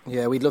to do.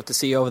 Yeah, we'd love to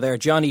see you over there.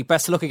 Johnny,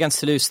 best of luck against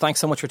Toulouse.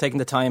 Thanks so much for taking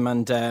the time,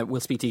 and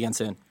we'll speak to you again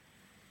soon.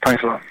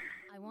 Thanks a lot.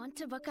 I want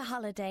to book a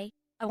holiday.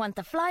 I want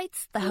the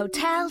flights, the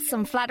hotel,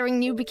 some flattering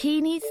new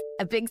bikinis,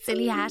 a big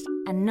silly hat,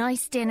 and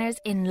nice dinners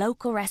in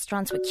local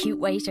restaurants with cute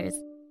waiters.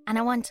 And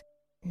I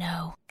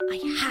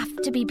have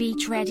to be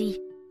beach ready.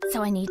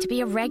 So I need to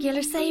be a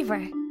regular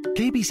saver.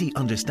 KBC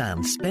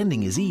understands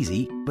spending is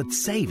easy, but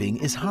saving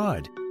is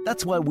hard.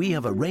 That's why we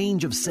have a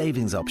range of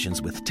savings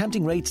options with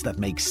tempting rates that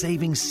make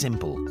saving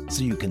simple,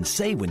 so you can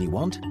save when you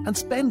want and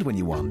spend when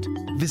you want.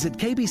 Visit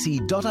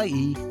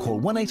kbc.ie,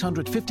 call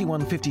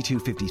 1-800-51 52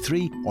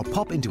 53, or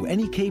pop into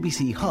any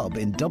KBC hub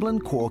in Dublin,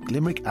 Cork,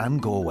 Limerick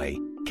and Galway.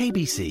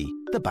 KBC,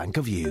 the bank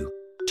of you.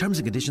 Terms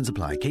and conditions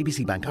apply.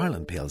 KBC Bank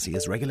Ireland plc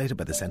is regulated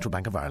by the Central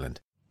Bank of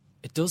Ireland.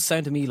 It does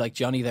sound to me like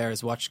Johnny there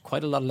has watched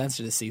quite a lot of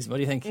Leinster this season. What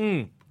do you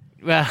think?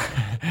 Well,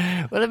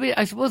 I mean,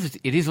 I suppose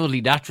it is only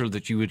natural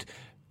that you would,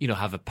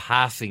 have a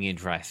passing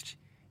interest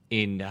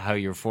in how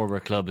your former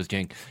club is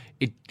doing.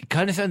 It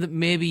kind of sounds that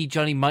maybe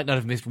Johnny might not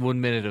have missed 1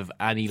 minute of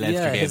any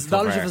Leinster game. His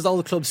knowledge of his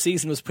old club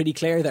season was pretty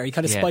clear there. He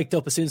kind of spiked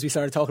up as soon as we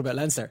started talking about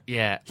Leinster.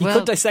 Yeah. He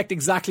could dissect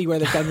exactly where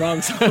they've gone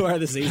wrong so far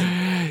this season.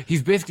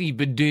 He's basically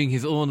been doing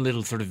his own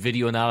little sort of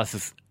video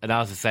analysis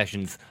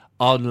sessions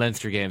on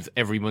Leinster games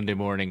every Monday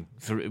morning,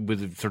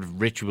 with a sort of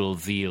ritual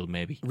zeal,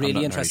 maybe.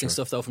 Really interesting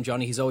stuff, though, from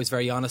Johnny. He's always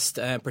very honest,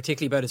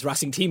 particularly about his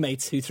Racing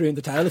teammates who threw in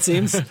the towel, it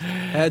seems.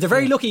 They're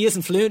very lucky he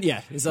isn't fluent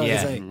yet, is all I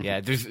say.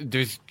 Yeah,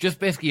 there's just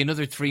basically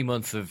another 3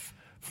 months of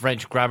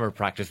French grammar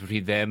practice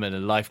between them and a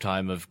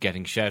lifetime of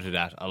getting shouted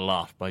at a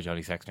lot by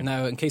Johnny Sexton.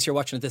 Now, in case you're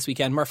watching it this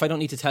weekend, Murph, I don't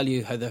need to tell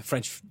you how the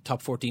French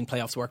top 14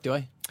 playoffs work,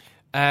 do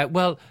I?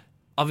 Well,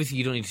 obviously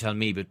you don't need to tell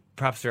me, but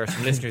perhaps there are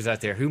some listeners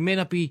out there who may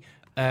not be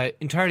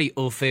entirely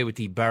au fait with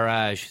the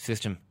barrage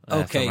system.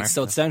 Okay,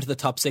 so it's down to the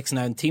top 6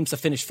 now, and teams that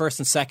finish first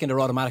and second are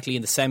automatically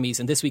in the semis,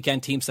 and this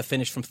weekend teams that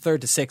finish from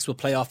 3rd to 6th will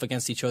play off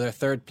against each other.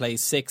 3rd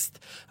plays 6th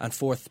and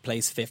 4th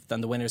plays 5th,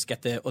 and the winners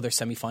get the other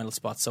semi-final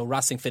spots. So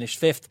Racing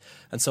finished 5th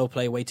and so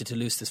play away to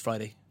Toulouse this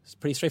Friday. It's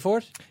pretty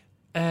straightforward.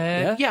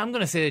 Yeah, I'm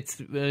going to say it's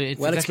well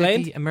exactly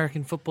explained. The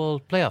American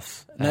football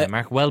playoffs. Now,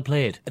 Mark, well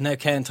played. And now,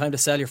 Ken, time to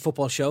sell your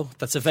football show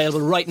that's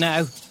available right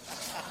now.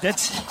 They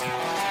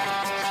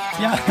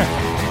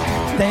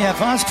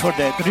have asked for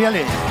that,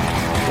 really.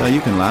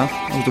 You can laugh.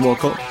 It was the World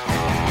Cup.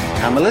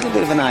 I'm a little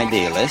bit of an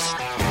idealist,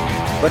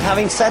 but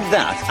having said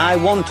that, I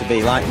want to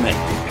be like me.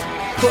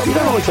 But you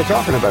don't know what you're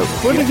talking about.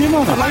 What did you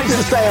know? I'd like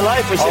to stay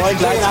alive for 6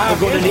 years. I'm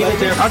going to leave it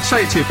there. I'd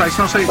say it to you, Pace,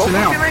 and I'll say it to you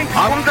now.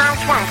 Come down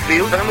to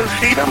Anfield and we'll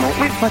see them, won't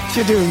we? What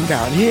you doing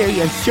down here,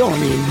 you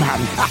shawny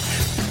man?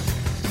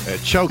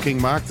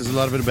 Choking, Mark, there's a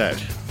lot of it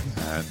about.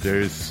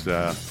 There's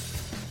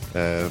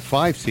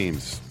 5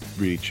 teams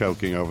really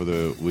choking over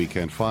the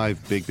weekend.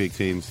 5 big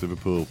teams: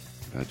 Liverpool,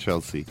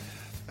 Chelsea,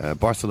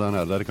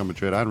 Barcelona, Atletico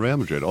Madrid and Real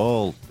Madrid,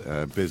 all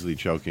busily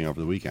choking over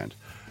the weekend.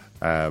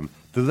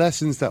 The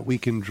lessons that we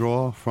can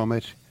draw from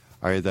it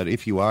are that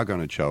if you are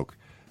going to choke,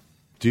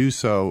 do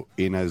so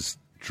in as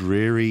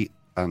dreary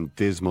and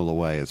dismal a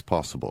way as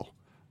possible,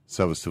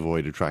 so as to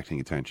avoid attracting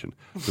attention.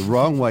 The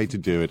wrong way to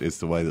do it is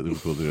the way that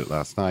Liverpool did it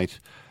last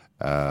night.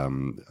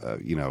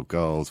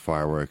 Goals,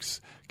 fireworks,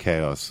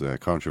 chaos,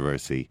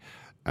 controversy,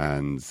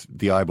 and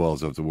the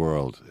eyeballs of the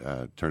world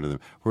turned to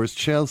them. Whereas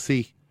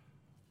Chelsea,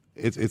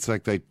 it's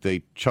like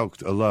they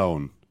choked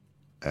alone,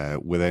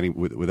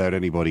 without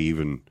anybody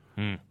even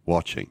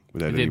watching.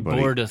 They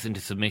bored us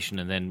into submission,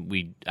 and then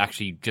we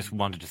actually just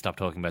wanted to stop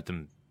talking about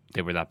them.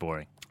 They were that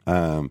boring.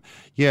 So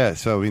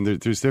I mean,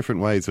 there's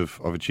different ways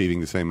of achieving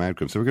the same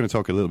outcome. So we're going to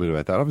talk a little bit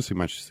about that. Obviously,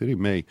 Manchester City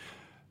may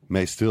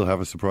still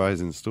have a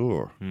surprise in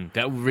store.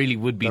 That really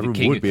would be the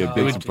king. Would be a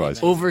big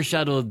surprise.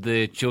 Overshadowed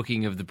the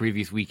choking of the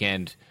previous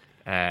weekend.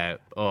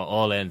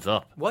 All ends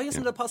up. Why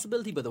isn't it a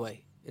possibility, by the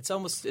way? It's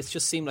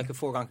just seemed like a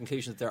foregone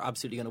conclusion that they're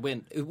absolutely going to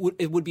win.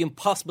 It would be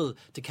impossible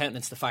to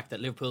countenance the fact that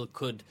Liverpool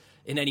could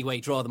in any way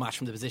draw the match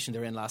from the position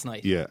they're in last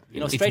night. Yeah.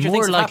 Stranger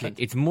things have happened.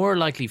 It's more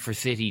likely for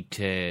City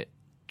to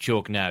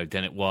choke now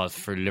than it was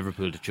for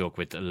Liverpool to choke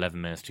with 11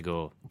 minutes to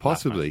go.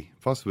 Possibly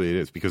it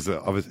is, because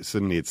obviously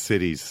suddenly it's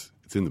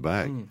in the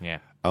bag. Yeah.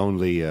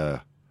 Only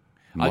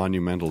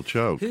monumental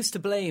choke. Who's to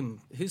blame?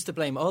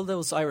 All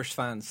those Irish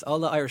fans, all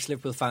the Irish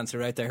Liverpool fans who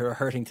are out there who are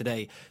hurting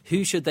today.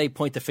 Who should they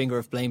point the finger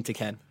of blame to,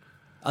 Ken?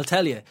 I'll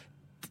tell you,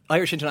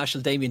 Irish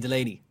international Damien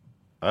Delaney.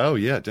 Oh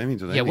yeah, Damien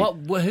Delaney. Yeah,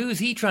 who's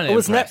he trying to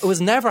impress? It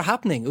was never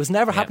happening. It was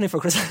never happening for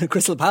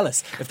Crystal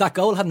Palace. If that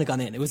goal hadn't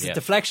gone in, it was a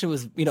deflection.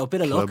 Was a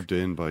bit of luck. Clubbed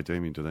in by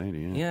Damien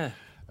Delaney. Yeah.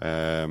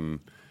 I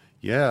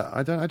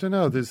don't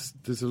know.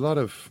 There's a lot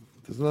of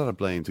there's a lot of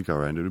blame to go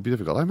around. It would be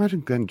difficult. I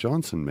imagine Glenn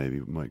Johnson maybe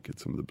might get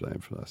some of the blame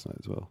for last night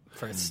as well.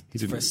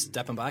 For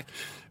stepping back?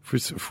 For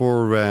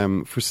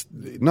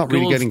not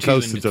really Goals getting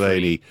close to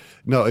Delaney.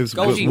 No, it was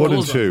Goals 1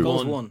 and 2.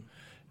 Goals 1.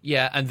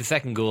 Yeah, and the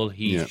second goal,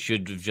 he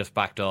should have just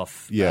backed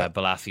off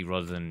Balassi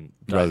rather than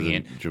diving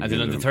in. And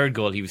then on the third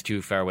goal, he was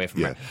too far away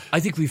from her. I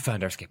think we've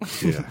found our skipper.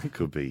 Yeah,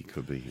 could be.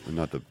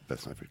 Not the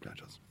best night for Glenn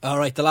Johnson. All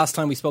right, the last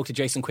time we spoke to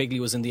Jason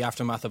Quigley was in the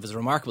aftermath of his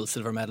remarkable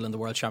silver medal in the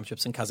World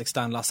Championships in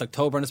Kazakhstan last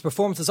October, and his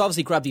performance has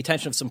obviously grabbed the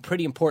attention of some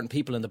pretty important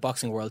people in the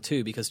boxing world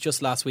too, because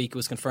just last week it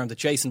was confirmed that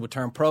Jason would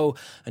turn pro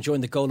and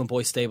join the Golden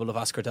Boy stable of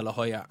Oscar De La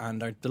Hoya,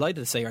 and are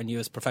delighted to say our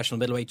newest professional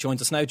middleweight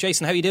joins us now.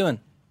 Jason, how are you doing?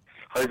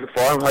 How's the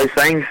form? How's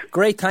things?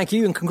 Great, thank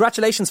you, and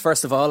congratulations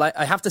first of all.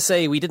 I have to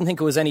say, we didn't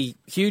think it was any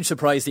huge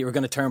surprise that you were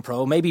going to turn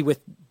pro. Maybe with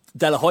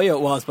De La Hoya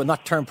it was, but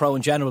not turn pro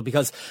in general,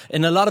 because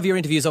in a lot of your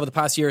interviews over the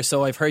past year or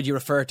so, I've heard you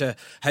refer to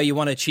how you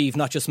want to achieve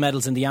not just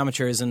medals in the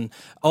amateurs, and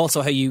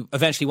also how you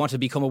eventually want to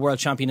become a world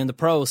champion in the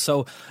pros.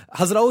 So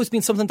has it always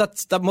been something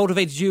that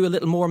motivated you a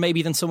little more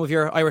maybe than some of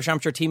your Irish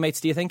amateur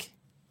teammates, do you think?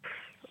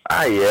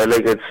 Yeah,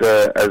 like it's,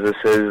 as I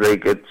said,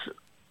 like it's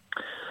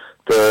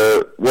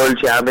the World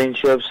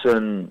Championships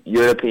and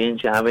European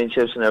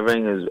Championships and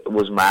everything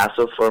was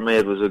massive for me.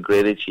 It was a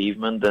great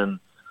achievement, and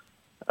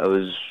I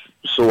was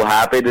so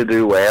happy to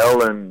do well.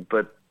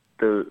 But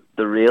the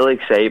real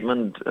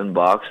excitement in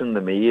boxing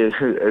to me is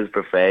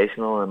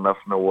professional and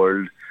lifting a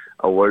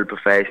world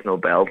professional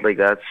belt. Like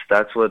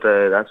that's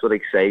what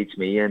excites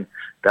me, and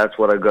that's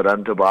what I got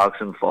into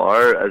boxing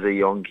for as a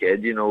young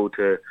kid. You know,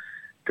 to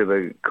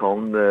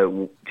become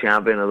the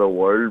champion of the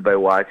world by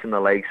watching the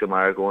likes of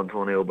Marco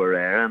Antonio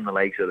Barrera and the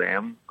likes of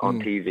them on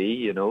TV,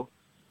 you know.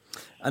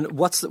 And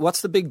what's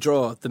the big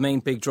draw, the main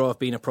big draw of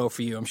being a pro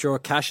for you? I'm sure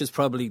cash is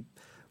probably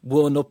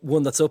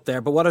one that's up there,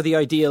 but what are the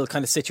ideal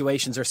kind of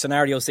situations or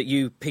scenarios that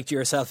you picture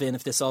yourself in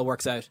if this all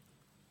works out?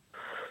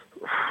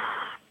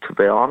 To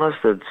be honest,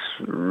 it's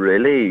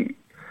really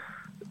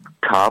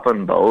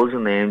topping bills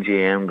in the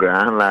MGM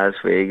Grand Las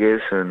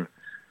Vegas and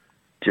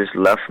just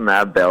lifting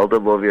that belt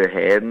above your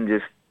head, and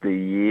just the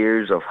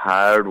years of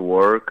hard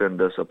work and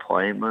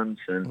disappointments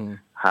and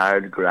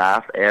hard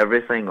graft,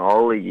 everything,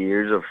 all the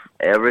years of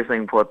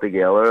everything put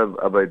together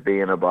about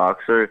being a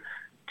boxer,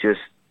 just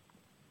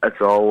it's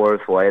all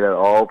worthwhile. It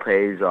all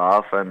pays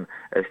off, and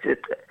it's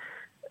just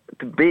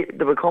to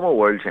become a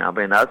world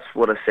champion. That's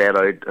what I set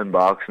out in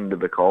boxing to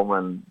become,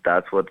 and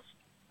that's what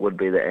would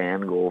be the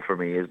end goal for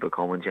me, is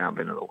becoming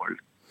champion of the world.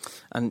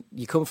 And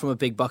you come from a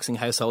big boxing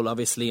household,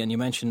 obviously, and you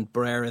mentioned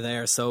Barrera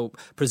there, so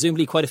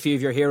presumably quite a few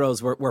of your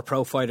heroes were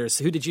pro fighters.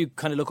 Who did you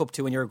kind of look up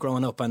to when you were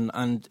growing up,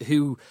 and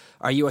who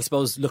are you, I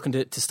suppose, looking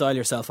to style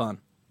yourself on?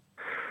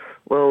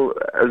 Well,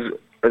 as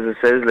I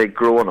said, like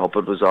growing up,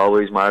 it was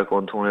always Marco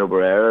Antonio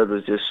Barrera. It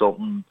was just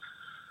something,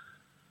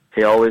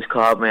 he always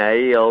caught my eye,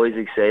 he always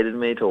excited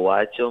me to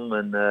watch him.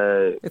 And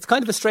it's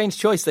kind of a strange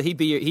choice that he'd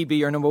be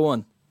your number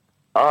one.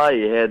 Oh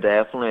yeah,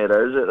 definitely it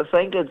is. I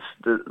think it's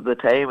the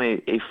time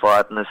he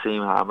fought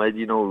Nassim Hamed,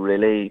 you know,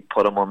 really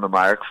put him on the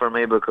mark for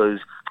me, because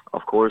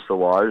of course the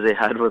wars he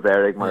had with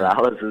Eric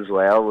Morales as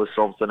well was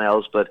something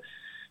else. But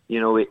you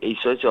know, he's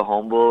such a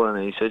humble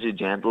and he's such a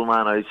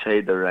gentleman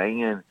outside the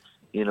ring, and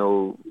you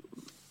know,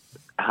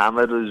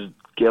 Hamed was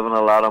giving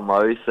a lot of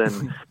mouth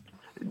and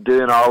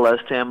doing all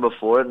this to him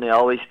before, and he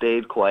always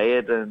stayed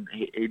quiet, and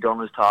he done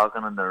his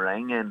talking in the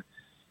ring. And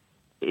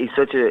he's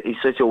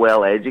such a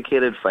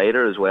well-educated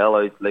fighter as well.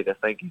 I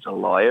think he's a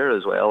lawyer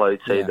as well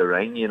outside the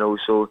ring, you know.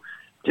 So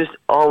just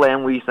all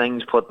them wee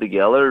things put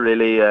together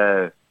really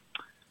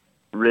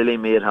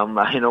made him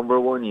my number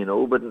one, you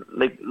know. But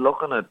like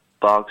looking at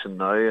boxing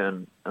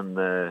now and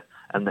the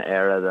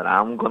era that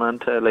I'm going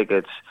into, like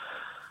it's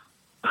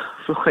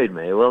Floyd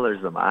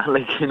Mayweather's the man.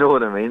 Like, you know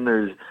what I mean?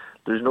 There's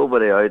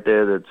nobody out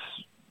there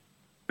that's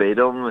beat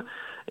him.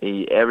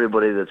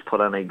 Everybody that's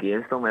put on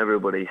against him,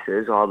 everybody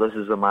says, oh, this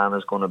is the man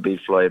that's going to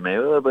beat Floyd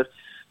Mayweather. But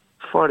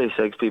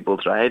 46 people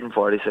tried and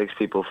 46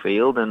 people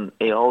failed, and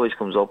he always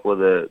comes up with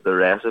the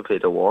recipe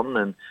to win.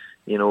 And,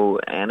 you know,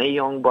 any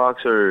young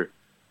boxer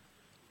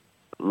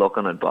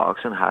looking at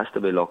boxing has to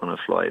be looking at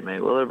Floyd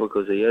Mayweather,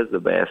 because he is the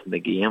best in the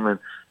game. And,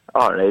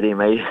 all right, he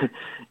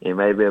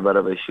may be a bit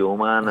of a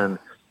showman and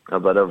a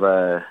bit of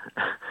a...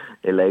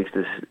 he likes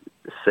to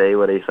say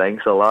what he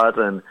thinks a lot,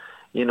 and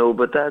you know,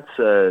 but that's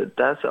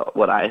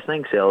what I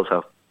think sells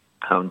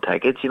home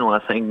tickets. You know, I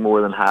think more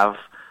than half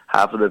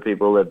of the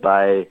people that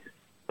buy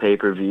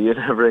pay-per-view and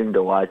everything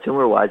to watch him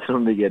are watching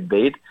him to get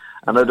beat.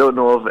 And I don't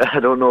know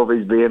if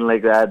he's being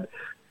like that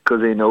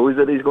because he knows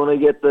that he's going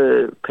to get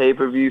the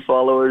pay-per-view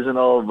followers and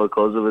all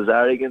because of his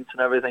arrogance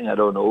and everything. I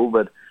don't know,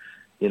 but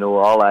you know,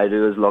 all I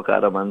do is look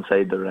at him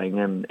inside the ring,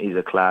 and he's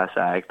a class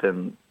act,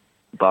 and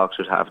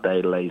boxers have to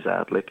idolise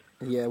that, like.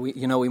 Yeah,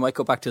 we might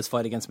go back to his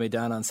fight against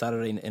Maidana on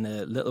Saturday in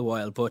a little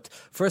while. But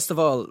first of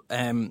all,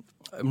 I'm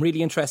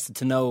really interested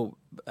to know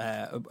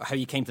how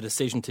you came to the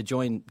decision to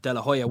join De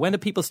La Hoya. When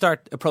did people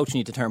start approaching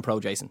you to turn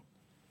pro, Jason?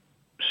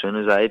 As soon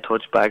as I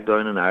touched back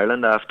down in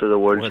Ireland after the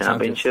World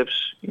Championships,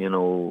 you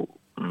know,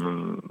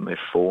 my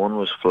phone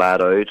was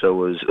flat out.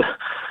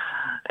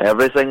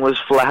 everything was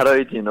flat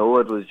out, you know.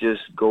 It was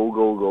just go,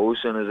 go, go as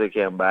soon as I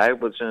came back.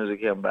 But as soon as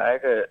I came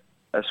back,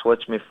 I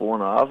switched my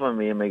phone off, and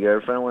me and my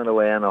girlfriend went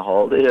away on a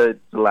holiday out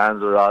to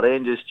Lanzarote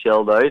and just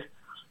chilled out.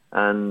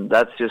 And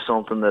that's just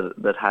something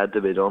that had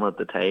to be done at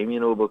the time, you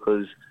know,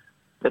 because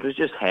it was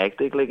just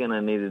hectic, like, and I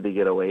needed to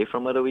get away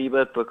from it a wee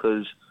bit,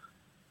 because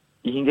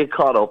you can get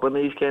caught up in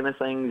these kind of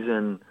things,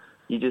 and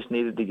you just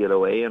needed to get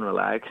away and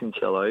relax and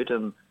chill out.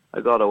 And I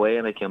got away,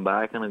 and I came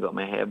back, and I got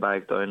my head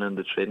back down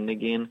into training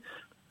again,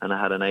 and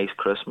I had a nice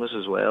Christmas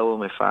as well with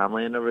my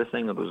family and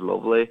everything. It was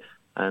lovely.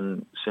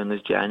 And as soon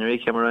as January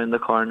came around the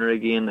corner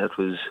again, it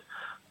was,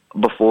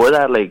 before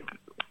that, like,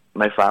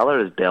 my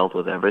father has dealt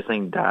with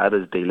everything. Dad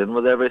is dealing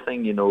with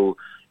everything, you know,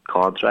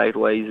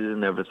 contract-wise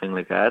and everything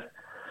like that.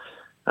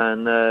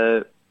 And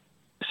as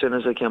soon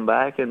as I came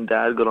back and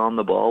Dad got on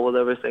the ball with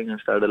everything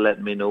and started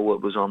letting me know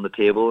what was on the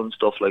table and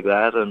stuff like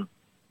that. And,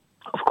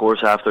 of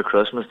course, after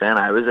Christmas then,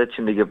 I was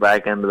itching to get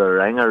back into the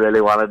ring. I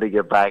really wanted to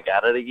get back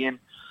at it again.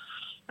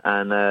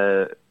 And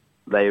the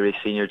Irish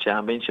Senior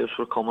Championships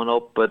were coming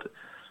up, but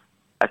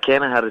I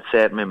kind of had it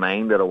set in my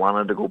mind that I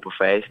wanted to go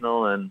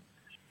professional, and,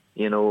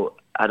 you know,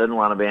 I didn't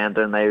want to be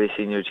entering the Irish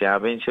Senior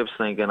Championships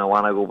thinking I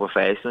want to go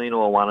professional. You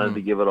know, I wanted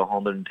to give it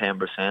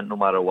 110% no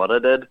matter what I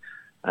did,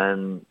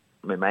 and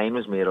my mind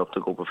was made up to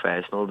go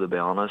professional, to be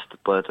honest.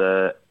 But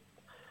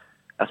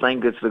I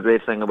think it's the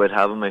great thing about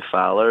having my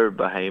father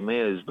behind me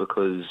is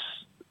because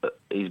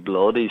he's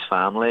blood, he's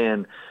family,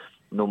 and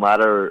no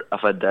matter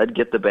if I did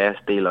get the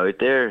best deal out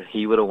there,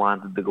 he would have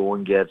wanted to go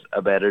and get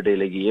a better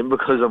deal again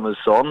because I'm his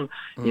son,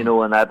 you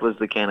know, and that was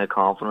the kind of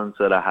confidence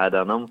that I had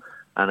in him.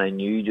 And I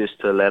knew just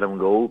to let him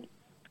go,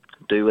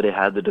 do what he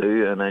had to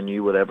do, and I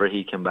knew whatever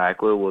he came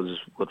back with was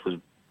what was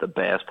the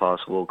best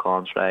possible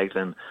contract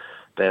and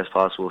best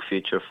possible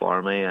future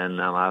for me.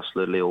 And I'm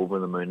absolutely over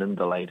the moon and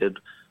delighted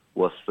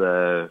with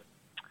the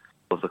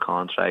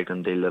contract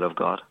and deal that I've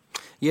got.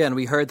 Yeah, and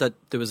we heard that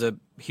there was a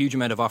huge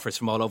amount of offers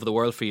from all over the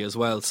world for you as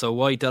well. So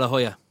why De La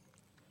Hoya?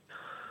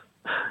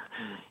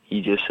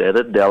 You just said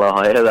it, De La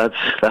Hoya.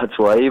 That's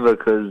why,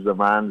 because the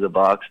man's a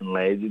boxing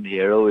legend,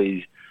 hero.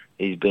 He's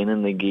been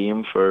in the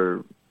game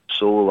for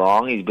so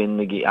long. He's been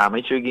in the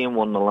amateur game,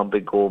 won an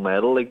Olympic gold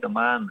medal. Like, the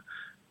man's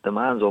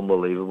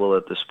unbelievable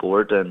at the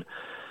sport. And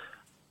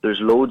there's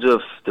loads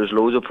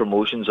of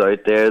promotions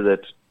out there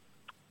that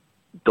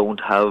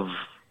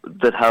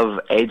have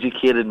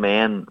educated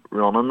men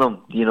running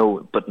them, you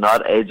know, but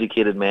not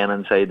educated men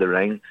inside the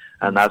ring.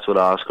 And that's what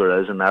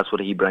Oscar is, and that's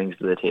what he brings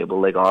to the table.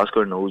 Like,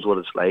 Oscar knows what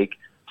it's like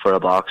for a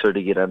boxer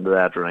to get into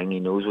that ring. He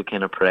knows what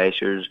kind of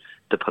pressures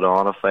to put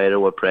on a fighter,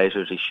 what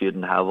pressures he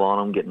shouldn't have on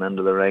him getting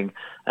into the ring,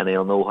 and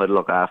he'll know how to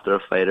look after a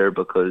fighter,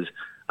 because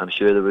I'm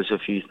sure there was a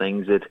few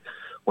things that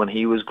when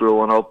he was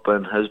growing up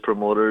and his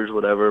promoters,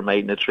 whatever,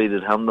 mightn't have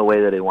treated him the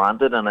way that he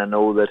wanted, and I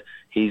know that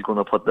he's going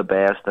to put the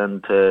best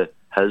into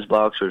his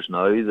boxers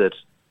now, that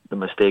the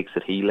mistakes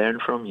that he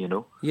learned from, you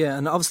know. Yeah,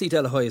 and obviously De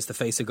La Hoya is the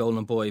face of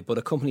Golden Boy, but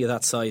a company of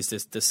that size,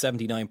 there's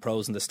 79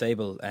 pros in the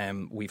stable.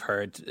 We've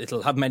heard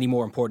it'll have many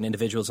more important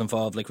individuals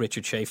involved, like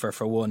Richard Schaefer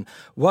for one.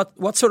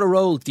 What sort of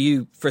role do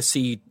you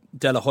foresee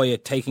De La Hoya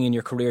taking in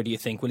your career, do you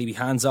think? Will he be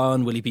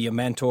hands-on? Will he be a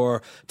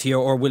mentor to you,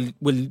 or will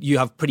you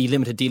have pretty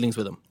limited dealings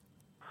with him?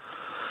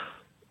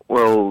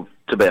 Well,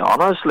 to be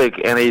honest, like,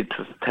 any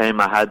time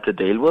I had to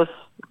deal with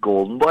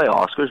Golden Boy,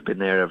 Oscar's been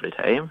there every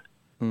time.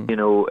 You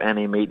know,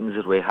 any meetings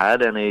that we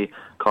had, any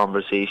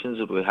conversations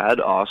that we had,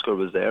 Oscar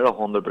was there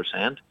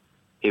 100%.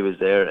 He was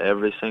there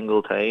every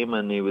single time,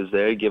 and he was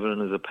there giving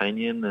his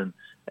opinion and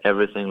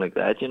everything like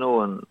that, you know.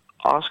 And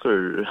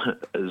Oscar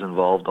is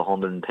involved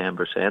 110%,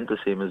 the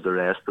same as the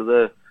rest of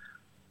the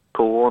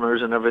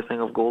co-owners and everything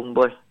of Golden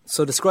Boy.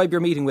 So describe your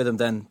meeting with him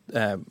then,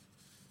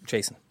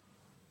 Jason.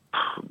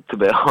 To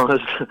be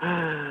honest,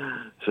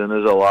 as soon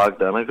as I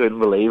walked in, I couldn't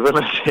believe it.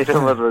 I seen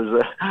him.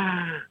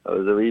 I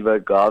was a wee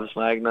bit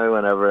gobsmacked now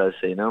whenever I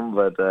seen him.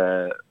 But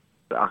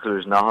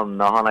there's nothing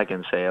I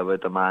can say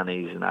about the man.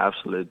 He's an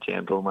absolute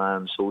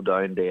gentleman, so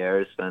down to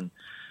earth, and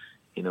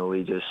you know,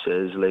 he just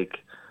says, like,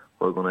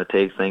 we're going to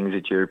take things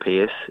at your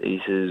pace.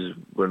 He says,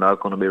 we're not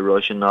going to be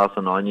rushing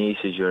nothing on you. He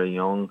says, you're a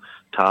young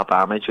top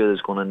amateur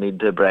that's going to need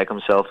to break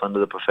himself into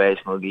the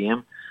professional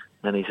game.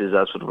 And he says,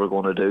 that's what we're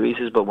going to do. He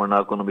says, but we're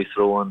not going to be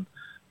throwing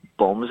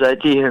bums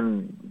at you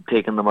and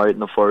taking them out in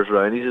the first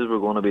round. He says, we're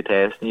going to be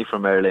testing you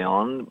from early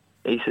on.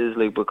 He says,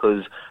 like,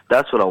 because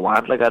that's what I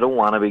want. Like, I don't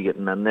want to be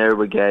getting in there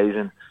with guys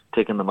and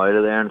taking them out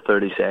of there in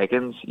 30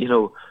 seconds. You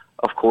know,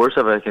 of course,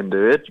 if I can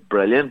do it,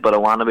 brilliant. But I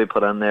want to be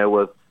put in there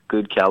with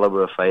good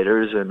caliber of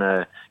fighters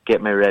and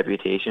get my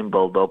reputation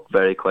built up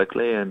very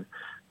quickly. And,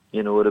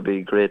 you know, it'll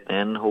be great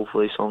then,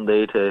 hopefully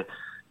someday, to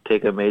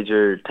take a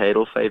major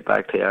title fight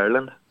back to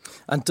Ireland.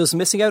 And does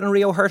missing out on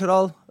Rio hurt at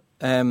all?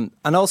 And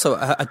also,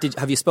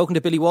 have you spoken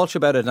to Billy Walsh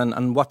about it,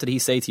 and what did he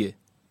say to you?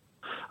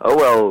 Oh,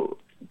 well,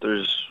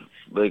 there's,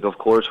 like, of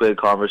course, we had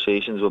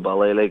conversations with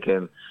Billy, like,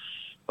 and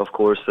of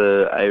course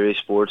the Irish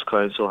Sports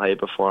Council, High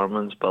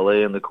Performance,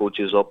 Billy and the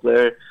coaches up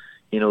there,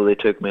 you know, they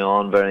took me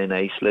on very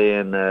nicely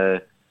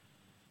and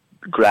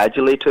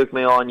gradually took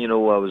me on. You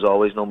know, I was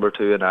always number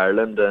 2 in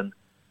Ireland, and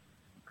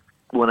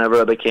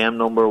whenever I became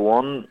number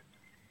one,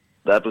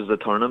 that was the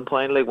turning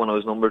point. Like when I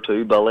was number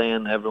two, Billy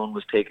and everyone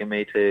was taking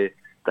me to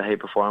the high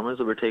performance.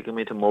 They were taking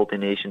me to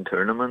multi-nation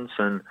tournaments,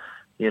 and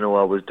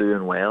I was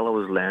doing well. I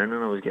was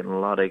learning. I was getting a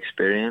lot of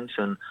experience,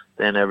 and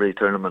then every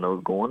tournament I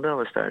was going to, I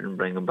was starting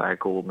bringing back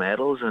gold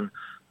medals, and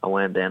I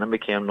went in and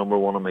became number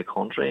one in my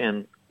country,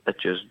 and it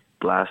just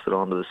blasted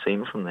onto the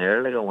scene from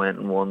there. Like I went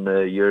and won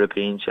the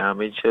European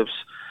Championships,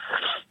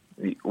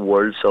 the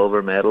world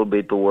silver medal,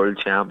 beat the world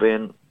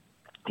champion.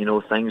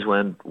 Things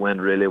went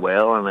really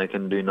well, and I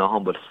can do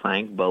nothing but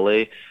thank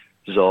Billy,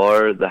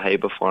 Zor, the high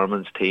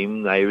performance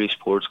team, the Irish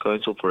Sports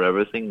Council for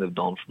everything they've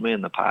done for me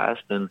in the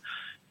past. And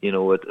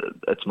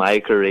it's my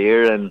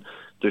career, and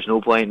there's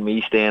no point in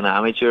me staying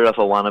amateur if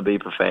I want to be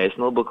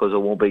professional, because I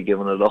won't be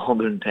giving it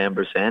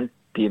 110%.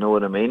 Do you know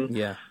what I mean?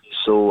 Yeah.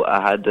 So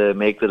I had to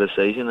make the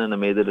decision, and I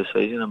made the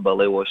decision, and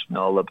Billy wished me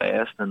all the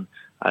best, and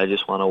I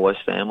just want to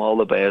wish them all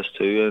the best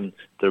too, and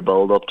their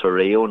build up to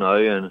Rio now.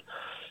 And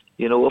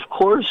of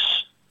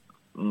course,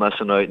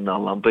 missing out in the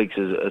Olympics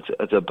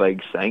it's a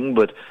big thing,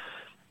 but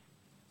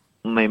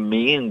my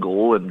main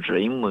goal and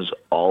dream was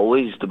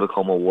always to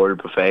become a world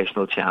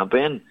professional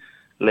champion.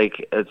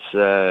 Like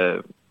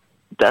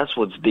that's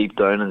what's deep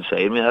down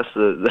inside me. That's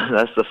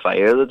the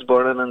fire that's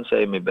burning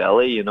inside my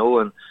belly,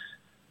 And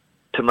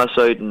to miss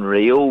out in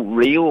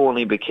Rio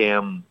only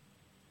became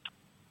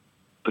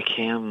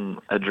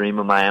a dream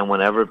of mine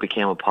whenever it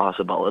became a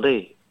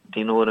possibility. Do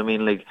you know what I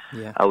mean? Like,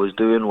 yeah. I was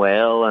doing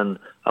well, and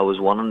I was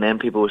one, and then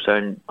people were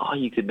starting,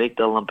 you could make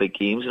the Olympic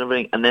Games and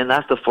everything. And then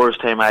that's the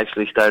first time I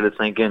actually started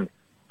thinking,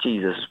 gee,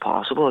 this is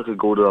possible. I could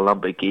go to the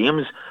Olympic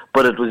Games.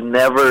 But it was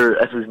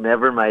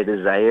never my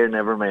desire,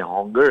 never my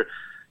hunger.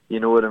 You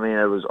know what I mean?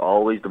 It was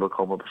always to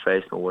become a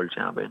professional world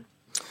champion.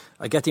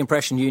 I get the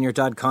impression you and your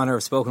dad, Conor,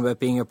 have spoken about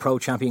being a pro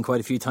champion quite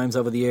a few times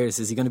over the years.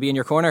 Is he going to be in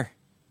your corner?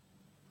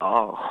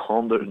 Oh,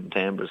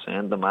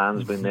 110%. The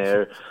man's been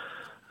there.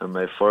 And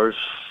my first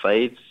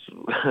fight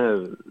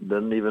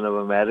didn't even have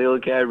a medical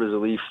card. It was a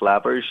wee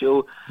flapper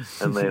show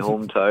in my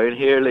hometown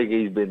here. Like,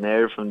 he's been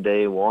there from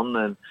day one,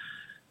 and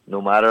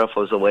no matter if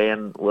I was away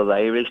with the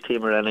Irish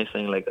team or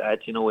anything like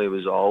that, he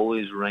was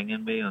always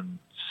ringing me on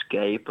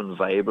Skype and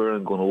Viber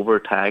and going over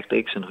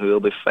tactics and who I'll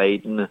be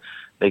fighting.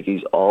 Like,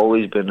 he's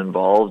always been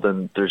involved,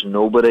 and there's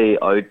nobody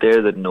out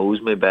there that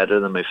knows me better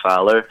than my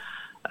father.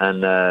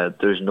 And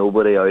there's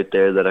nobody out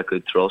there that I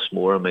could trust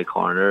more in my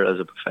corner as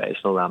a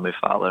professional than my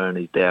father, and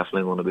he's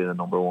definitely going to be the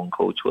number one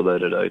coach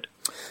without a doubt.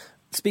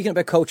 Speaking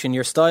about coaching,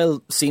 your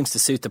style seems to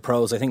suit the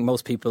pros. I think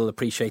most people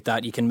appreciate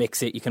that. You can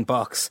mix it, you can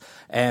box.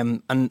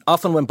 And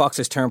often when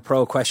boxers turn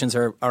pro, questions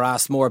are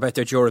asked more about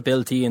their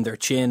durability and their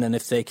chin, and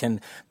if they can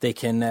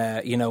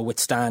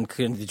withstand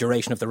the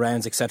duration of the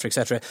rounds, etc.,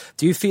 etc.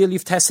 Do you feel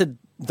you've tested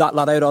that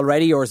lot out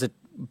already, or is it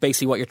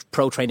basically what your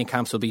pro training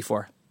camps will be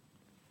for?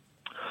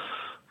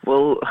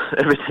 Well,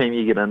 every time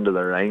you get into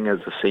the ring as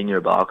a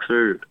senior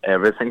boxer,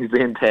 everything's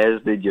being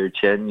tested. Your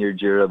chin, your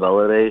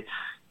durability.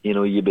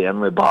 You be in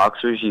with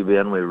boxers, you be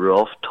in with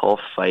rough, tough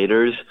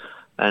fighters,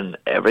 and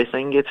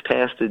everything gets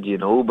tested,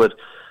 But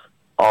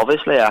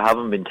obviously I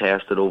haven't been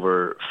tested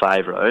over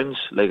 5 rounds.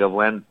 Like, I've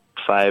went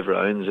 5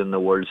 rounds in the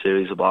World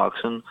Series of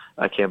Boxing.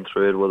 I came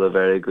through it with a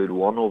very good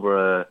one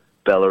over a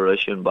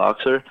Belarusian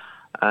boxer,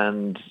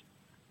 and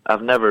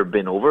I've never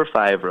been over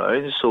 5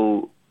 rounds,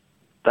 so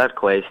that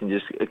question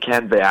it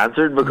can't be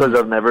answered because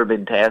I've never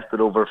been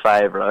tested over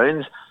 5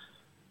 rounds.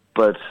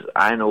 But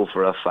I know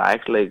for a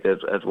fact, like,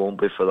 it won't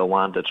be for the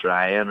want of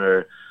trying,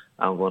 or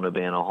I'm going to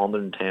be in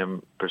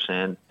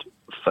 110%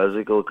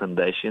 physical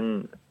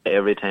condition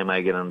every time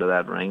I get into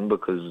that ring,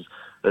 because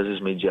this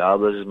is my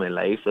job, this is my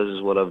life, this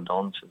is what I've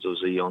done since I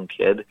was a young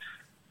kid.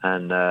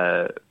 And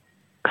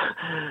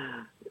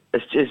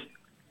it's just,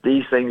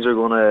 these things are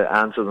going to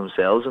answer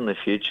themselves in the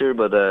future,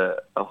 but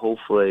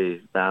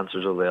hopefully the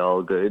answers will be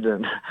all good,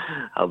 and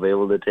I'll be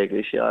able to take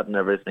a shot and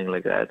everything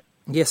like that.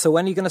 Yeah, so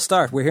when are you going to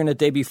start? We're hearing a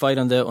debut fight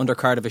on the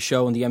undercard of a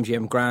show in the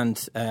MGM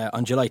Grand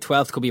on July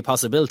 12th. Could be a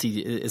possibility.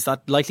 Is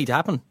that likely to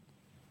happen?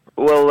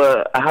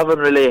 Well, I haven't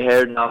really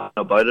heard nothing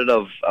about it.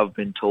 I've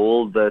been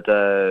told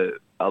that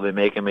I'll be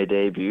making my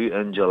debut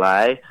in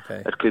July.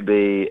 Okay. It could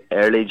be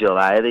early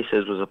July, they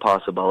said, was a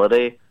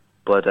possibility.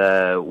 But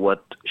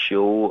what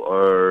show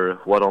or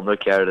what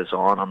undercard it's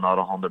on, I'm not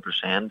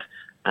 100%.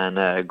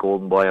 And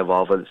Golden Boy have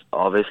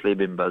obviously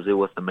been busy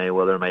with the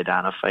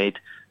Mayweather-Maidana fight.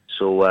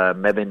 So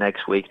maybe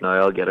next week now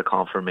I'll get a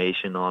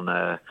confirmation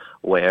on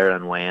where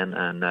and when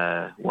and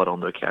what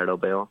undercard I'll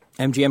be on.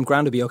 MGM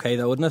Grand would be okay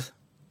though, wouldn't it?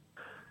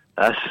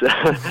 That's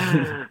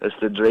it's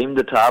the dream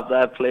to top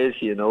that place,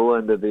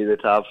 and to be the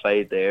top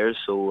fight there.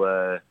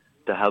 So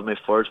to have my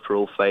first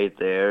pro fight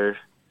there,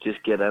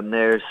 just get in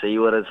there, see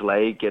what it's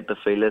like, get the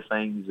feel of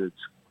things.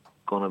 It's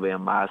going to be a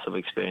massive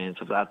experience.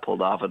 If that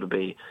pulled off, it'd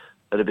be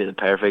the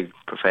perfect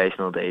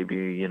professional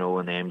debut,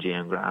 in the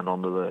MGM Grand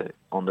under the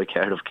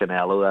undercard of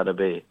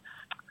Canelo.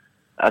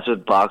 That's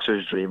what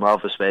boxers dream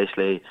of,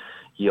 especially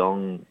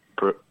young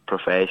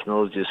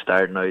professionals just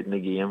starting out in the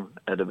game.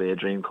 It'd be a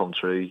dream come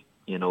true,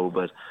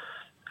 but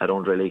I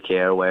don't really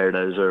care where it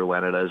is or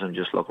when it is. I'm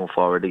just looking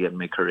forward to getting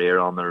my career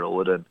on the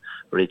road and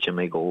reaching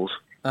my goals.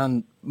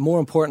 And more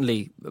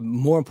importantly,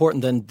 more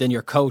important than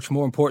your coach,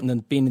 more important than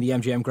being in the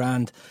MGM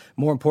Grand,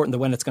 more important than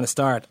when it's going to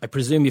start, I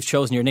presume you've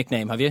chosen your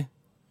nickname, have you?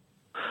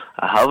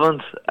 I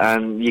haven't,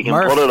 and you can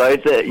Murph, put it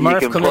out there.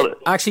 Murph,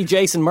 actually,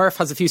 Jason, Murph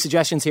has a few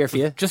suggestions here for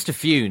you. Just a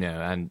few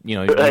now, and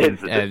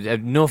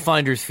no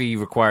finder's fee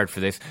required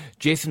for this.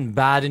 Jason,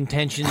 bad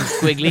intentions,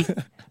 Quigley.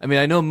 I mean,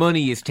 I know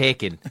money is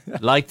taken,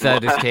 lights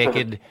out is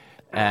taken.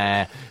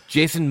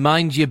 Jason,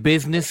 mind your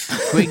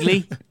business,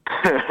 Quigley.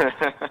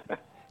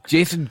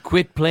 Jason,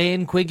 quit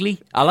playing, Quigley.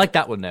 I like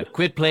that one now.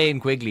 Quit playing,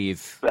 Quigley.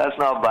 That's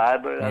not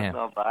bad, bro. That's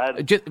not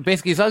bad.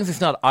 Basically, as long as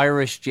it's not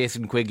Irish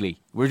Jason Quigley,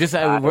 we're just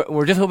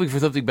hoping for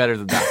something better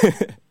than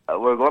that.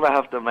 We're going to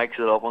have to mix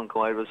it up and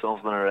come out with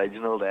something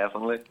original,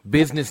 definitely.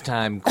 Business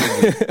time,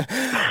 Quigley.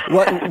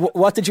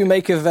 What did you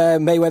make of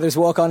Mayweather's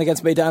walk on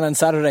against Maidana on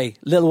Saturday?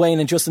 Lil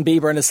Wayne and Justin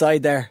Bieber on his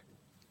side there.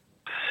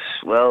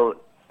 Well,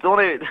 the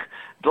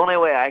only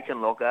way I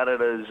can look at it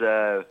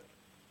is.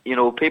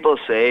 People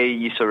say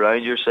you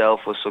surround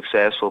yourself with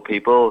successful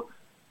people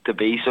to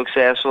be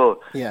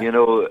successful. Yeah.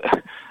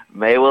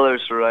 Mayweather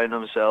surrounded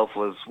himself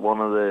with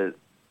one of the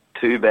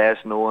two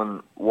best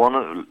known,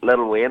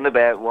 Lil Wayne,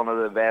 one of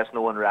the best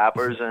known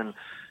rappers, and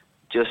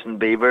Justin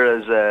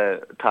Bieber as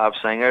a top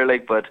singer.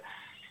 But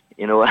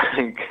I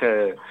think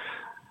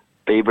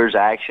Bieber's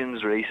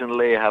actions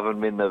recently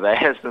haven't been the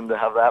best, and to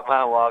have that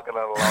man walking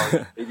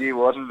along, he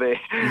wouldn't be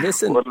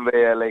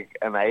like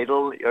an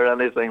idol or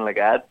anything like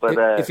that.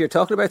 But if you're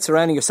talking about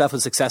surrounding yourself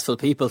with successful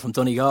people from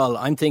Donegal,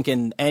 I'm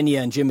thinking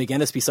Enya and Jim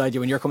McGuinness beside you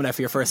when you're coming out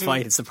for your first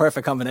fight. It's the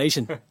perfect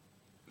combination.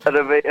 that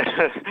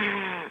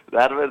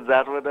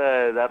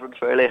would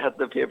fairly hit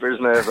the papers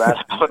now if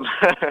that happened.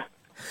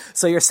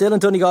 So you're still in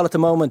Donegal at the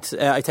moment,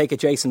 I take it,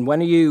 Jason.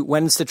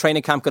 When's the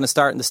training camp going to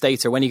start in the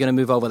States, or when are you going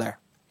to move over there?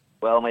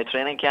 Well, my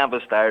training camp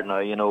is starting now,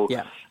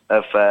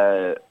 If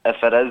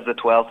it is the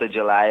 12th of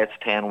July, it's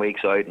 10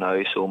 weeks out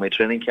now. So my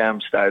training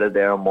camp started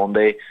there on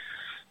Monday.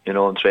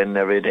 I'm training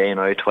every day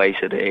now, twice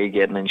a day,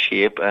 getting in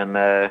shape. And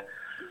as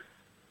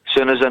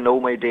soon as I know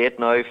my date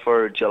now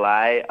for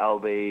July, I'll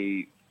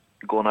be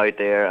going out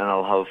there and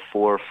I'll have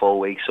 4 full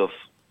weeks of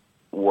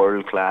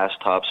world-class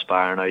top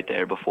sparring out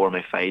there before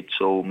my fight.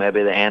 So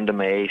maybe the end of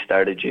May,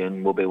 start of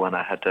June will be when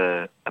I head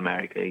to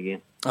America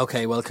again.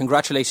 Okay, well,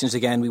 congratulations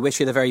again. We wish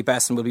you the very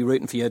best and we'll be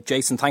rooting for you.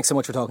 Jason, thanks so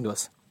much for talking to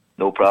us.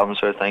 No problem,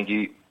 sir. Thank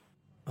you.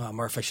 Oh,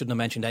 Murph, I shouldn't have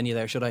mentioned Enya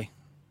there, should I?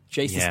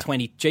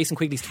 Jason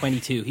Quigley's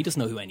 22. He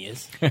doesn't know who Enya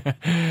is.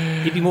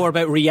 He'd be more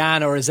about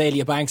Rihanna or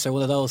Azalea Banks or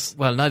one of those.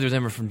 Well, neither of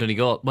them are from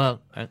Donegal.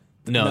 Well,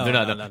 no, they're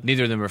not. No.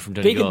 Neither of them are from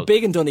Donegal.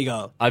 Big in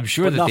Donegal. I'm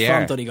sure but that not they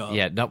from are. Donegal.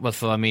 Yeah, not well.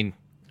 So I mean,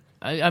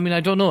 I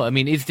don't know. I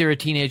mean, is there a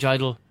teenage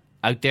idol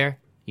out there,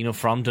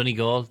 from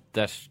Donegal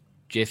that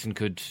Jason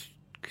could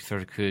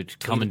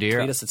commandeer?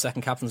 Tweet us at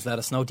Second Captains, let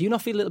us know. Do you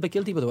not feel a little bit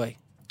guilty, by the way?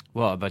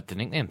 What about the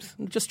nicknames?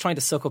 I'm just trying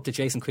to suck up to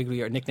Jason Quigley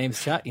or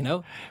nicknames chat,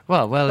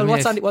 Well,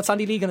 what's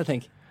Andy Lee going to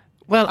think?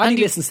 Well,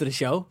 Andy listens to the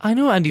show. I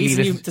know Andy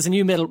Lee. There's a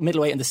new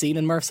middleweight in the scene,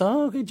 and Murph's,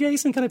 okay,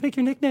 Jason, can I pick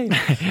your nickname?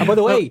 And by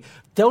the way,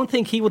 don't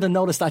think he would have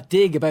noticed that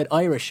dig about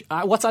Irish.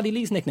 What's Andy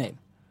Lee's nickname?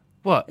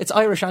 What? It's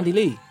Irish Andy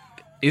Lee.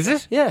 Is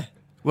it? Yeah.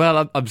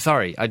 Well, I'm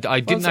sorry. I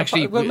didn't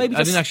actually. Well, I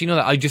didn't actually know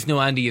that. I just know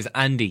Andy is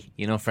Andy.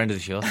 Friend of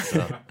the show.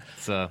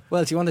 So.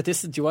 Well, do you want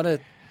to?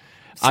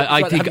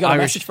 I think have you got Irish.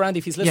 A message for Andy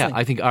if he's listening? Yeah,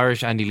 I think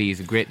Irish Andy Lee is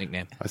a great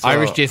nickname.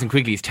 Irish Jason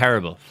Quigley is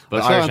terrible,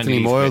 but I saw Irish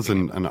Anthony Moyles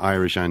and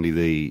Irish Andy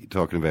Lee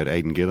talking about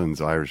Aidan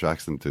Gillen's Irish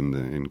accent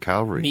in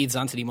Calvary. Meads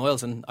Anthony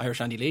Moyles and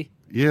Irish Andy Lee.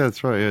 Yeah,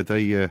 that's right. Yeah,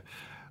 they.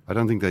 I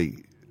don't think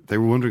they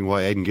were wondering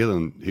why Aidan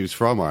Gillen, who's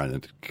from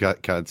Ireland,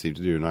 can't seem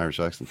to do an Irish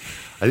accent.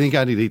 I think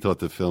Andy Lee thought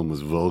the film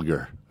was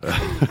vulgar and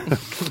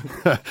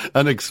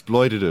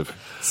exploitative.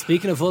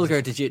 Speaking of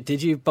vulgar, did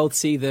you both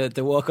see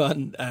the walk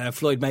on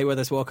Floyd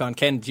Mayweather's walk on?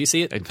 Ken, did you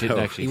see it? I didn't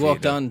actually. He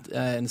walked on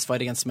in his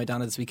fight against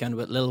Maidana this weekend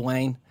with Lil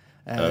Wayne,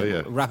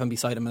 rapping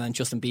beside him, and then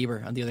Justin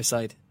Bieber on the other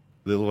side.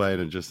 Lil Wayne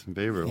and Justin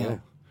Bieber. Yeah.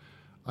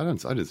 Well,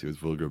 I didn't see what's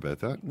vulgar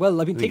about that.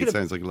 Well, I think it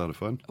sounds like a lot of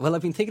fun. Well,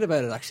 I've been thinking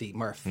about it actually,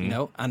 Murph.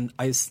 And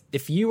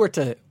if you were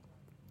to.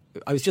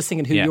 I was just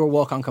thinking who your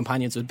walk-on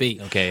companions would be.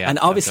 Okay, yeah. And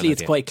obviously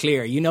it's quite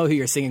clear. You know who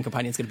your singing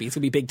companion's going to be. It's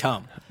going to be Big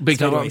Tom. Big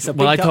Tom. I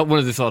thought one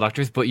of the Saw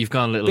Doctors, but you've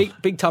gone a little...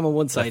 Big Tom on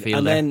one side.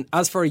 And then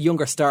as for a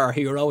younger star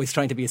who you're always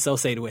trying to be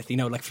associated with,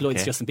 like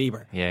Floyd's Justin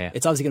Bieber,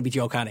 it's obviously going to be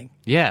Joe Canning.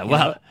 Yeah,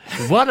 well,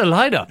 what a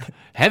lineup.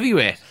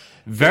 Heavyweight.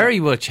 Very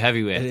much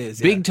heavyweight. It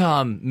is, Big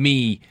Tom,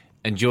 me,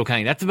 and Joe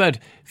Canning. That's about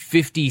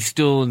 50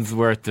 stones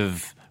worth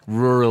of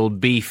rural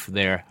beef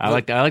there. I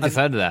like the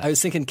sound of that. I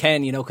was thinking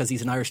Ken, because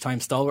he's an Irish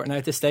Times stalwart now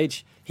at this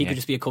stage, he could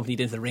just be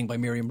accompanied into the ring by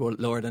Miriam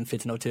Lord and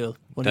Fitzn O'Toole,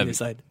 one on either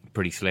side.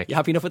 Pretty slick. You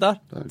happy enough with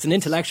that? It's an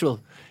intellectual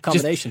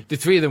combination. Just the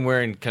three of them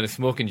wearing kind of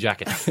smoking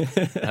jackets,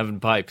 having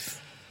pipes.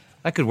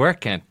 That could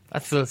work, Ken.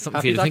 That's something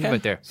for you to think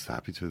about there. Just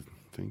happy to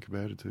think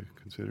about it, to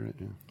consider it,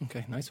 yeah.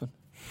 Okay, nice one.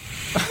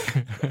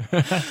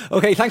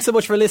 Okay, thanks so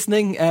much for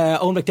listening.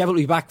 Owen McDevitt will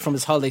be back from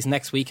his holidays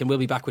next week, and we'll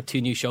be back with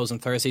 2 new shows on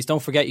Thursdays.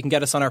 Don't forget, you can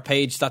get us on our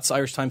page. That's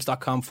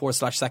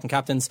irishtimes.com/Second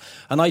Captains,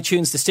 on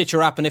iTunes, the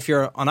Stitcher app, and if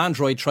you're on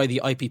Android, try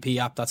the IPP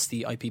app. That's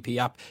the IPP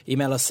app.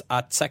 Email us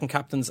at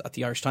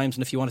secondcaptains@theirishtimes,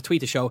 and if you want to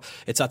tweet the show,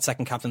 it's at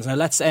Second Captains. Now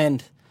let's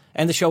end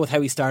the show with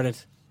how he started.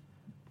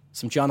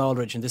 Some John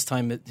Aldridge, and this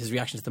time his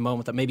reaction to the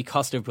moment that maybe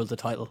cost Liverpool the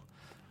title.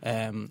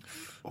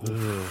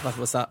 What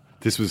was that?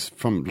 This was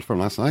from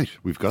last night.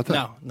 We've got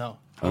that. No.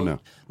 Oh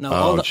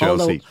no!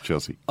 Chelsea.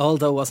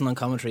 Although wasn't on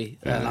commentary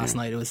last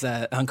night. It was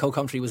on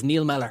co-commentary was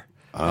Neil Mellor.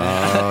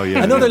 Oh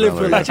yeah, another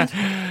Liverpool legend.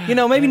 You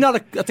know, maybe not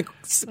at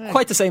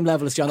quite the same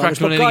level as John Aldridge.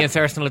 Cracked one in against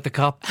Arsenal at the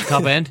Cop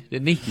end,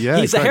 didn't he? Yeah,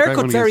 he's a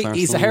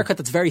haircut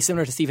that's very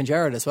similar to Steven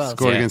Gerrard as well.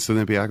 Scored against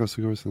Olympiacos,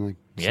 of course, I think.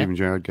 Steven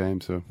Gerrard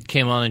game. So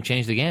came on and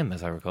changed the game,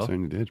 as I recall.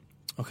 Certainly did.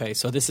 Okay,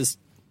 so this is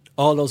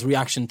all those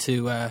reaction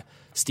to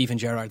Steven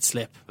Gerrard's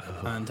slip,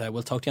 and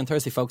we'll talk to you on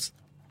Thursday, folks.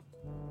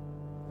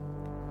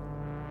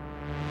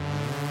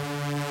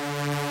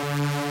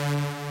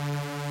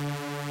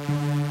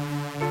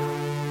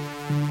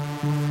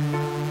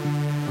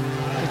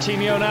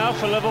 Coutinho now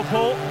for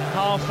Liverpool,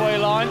 halfway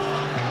line.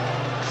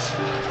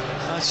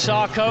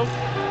 Sarko.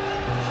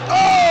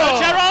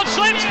 Gerrard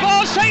slips,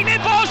 Barnes taking it,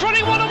 Barnes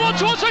running one-on-one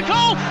towards the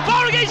goal.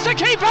 Bar against the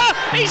keeper,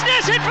 he's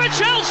netted for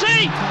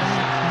Chelsea.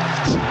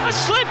 A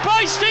slip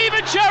by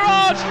Steven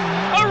Gerrard,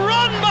 a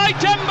run by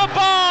Demba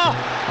Ba,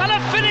 and a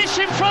finish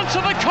in front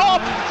of the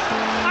Kop,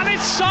 and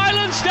it's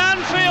silenced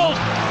Anfield.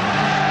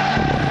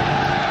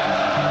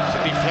 To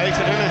be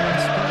fated, isn't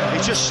it? He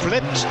just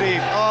slipped,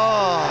 Steve.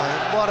 Oh,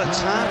 what a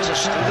time to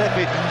slip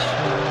it.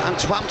 And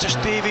Twam to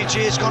Stevie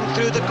G has gone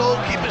through the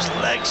goalkeeper's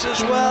legs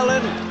as well.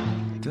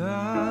 And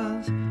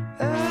does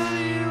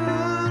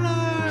anyone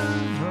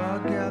ever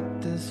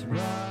get this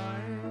right?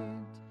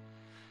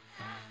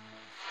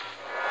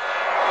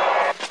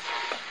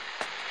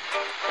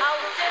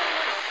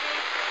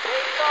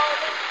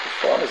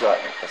 What fun is that?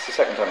 That's the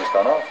second time he's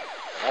gone off.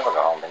 They never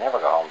go home, they never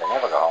go home, they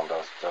never go home,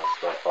 those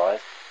boys.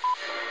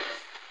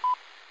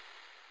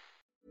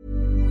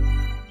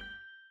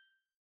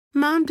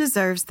 Mom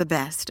deserves the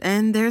best,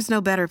 and there's no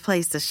better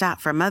place to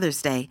shop for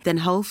Mother's Day than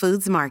Whole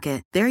Foods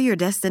Market. They're your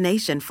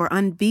destination for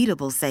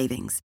unbeatable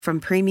savings, from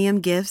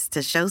premium gifts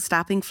to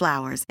show-stopping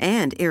flowers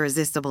and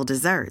irresistible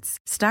desserts.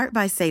 Start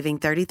by saving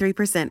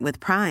 33% with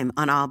Prime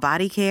on all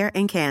body care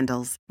and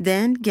candles.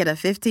 Then get a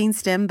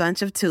 15-stem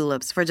bunch of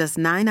tulips for just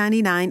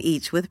 $9.99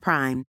 each with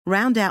Prime.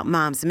 Round out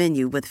Mom's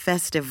menu with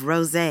festive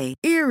rosé,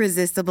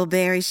 irresistible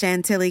berry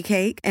chantilly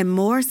cake, and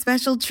more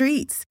special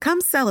treats.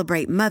 Come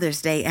celebrate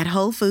Mother's Day at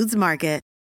Whole Foods Market.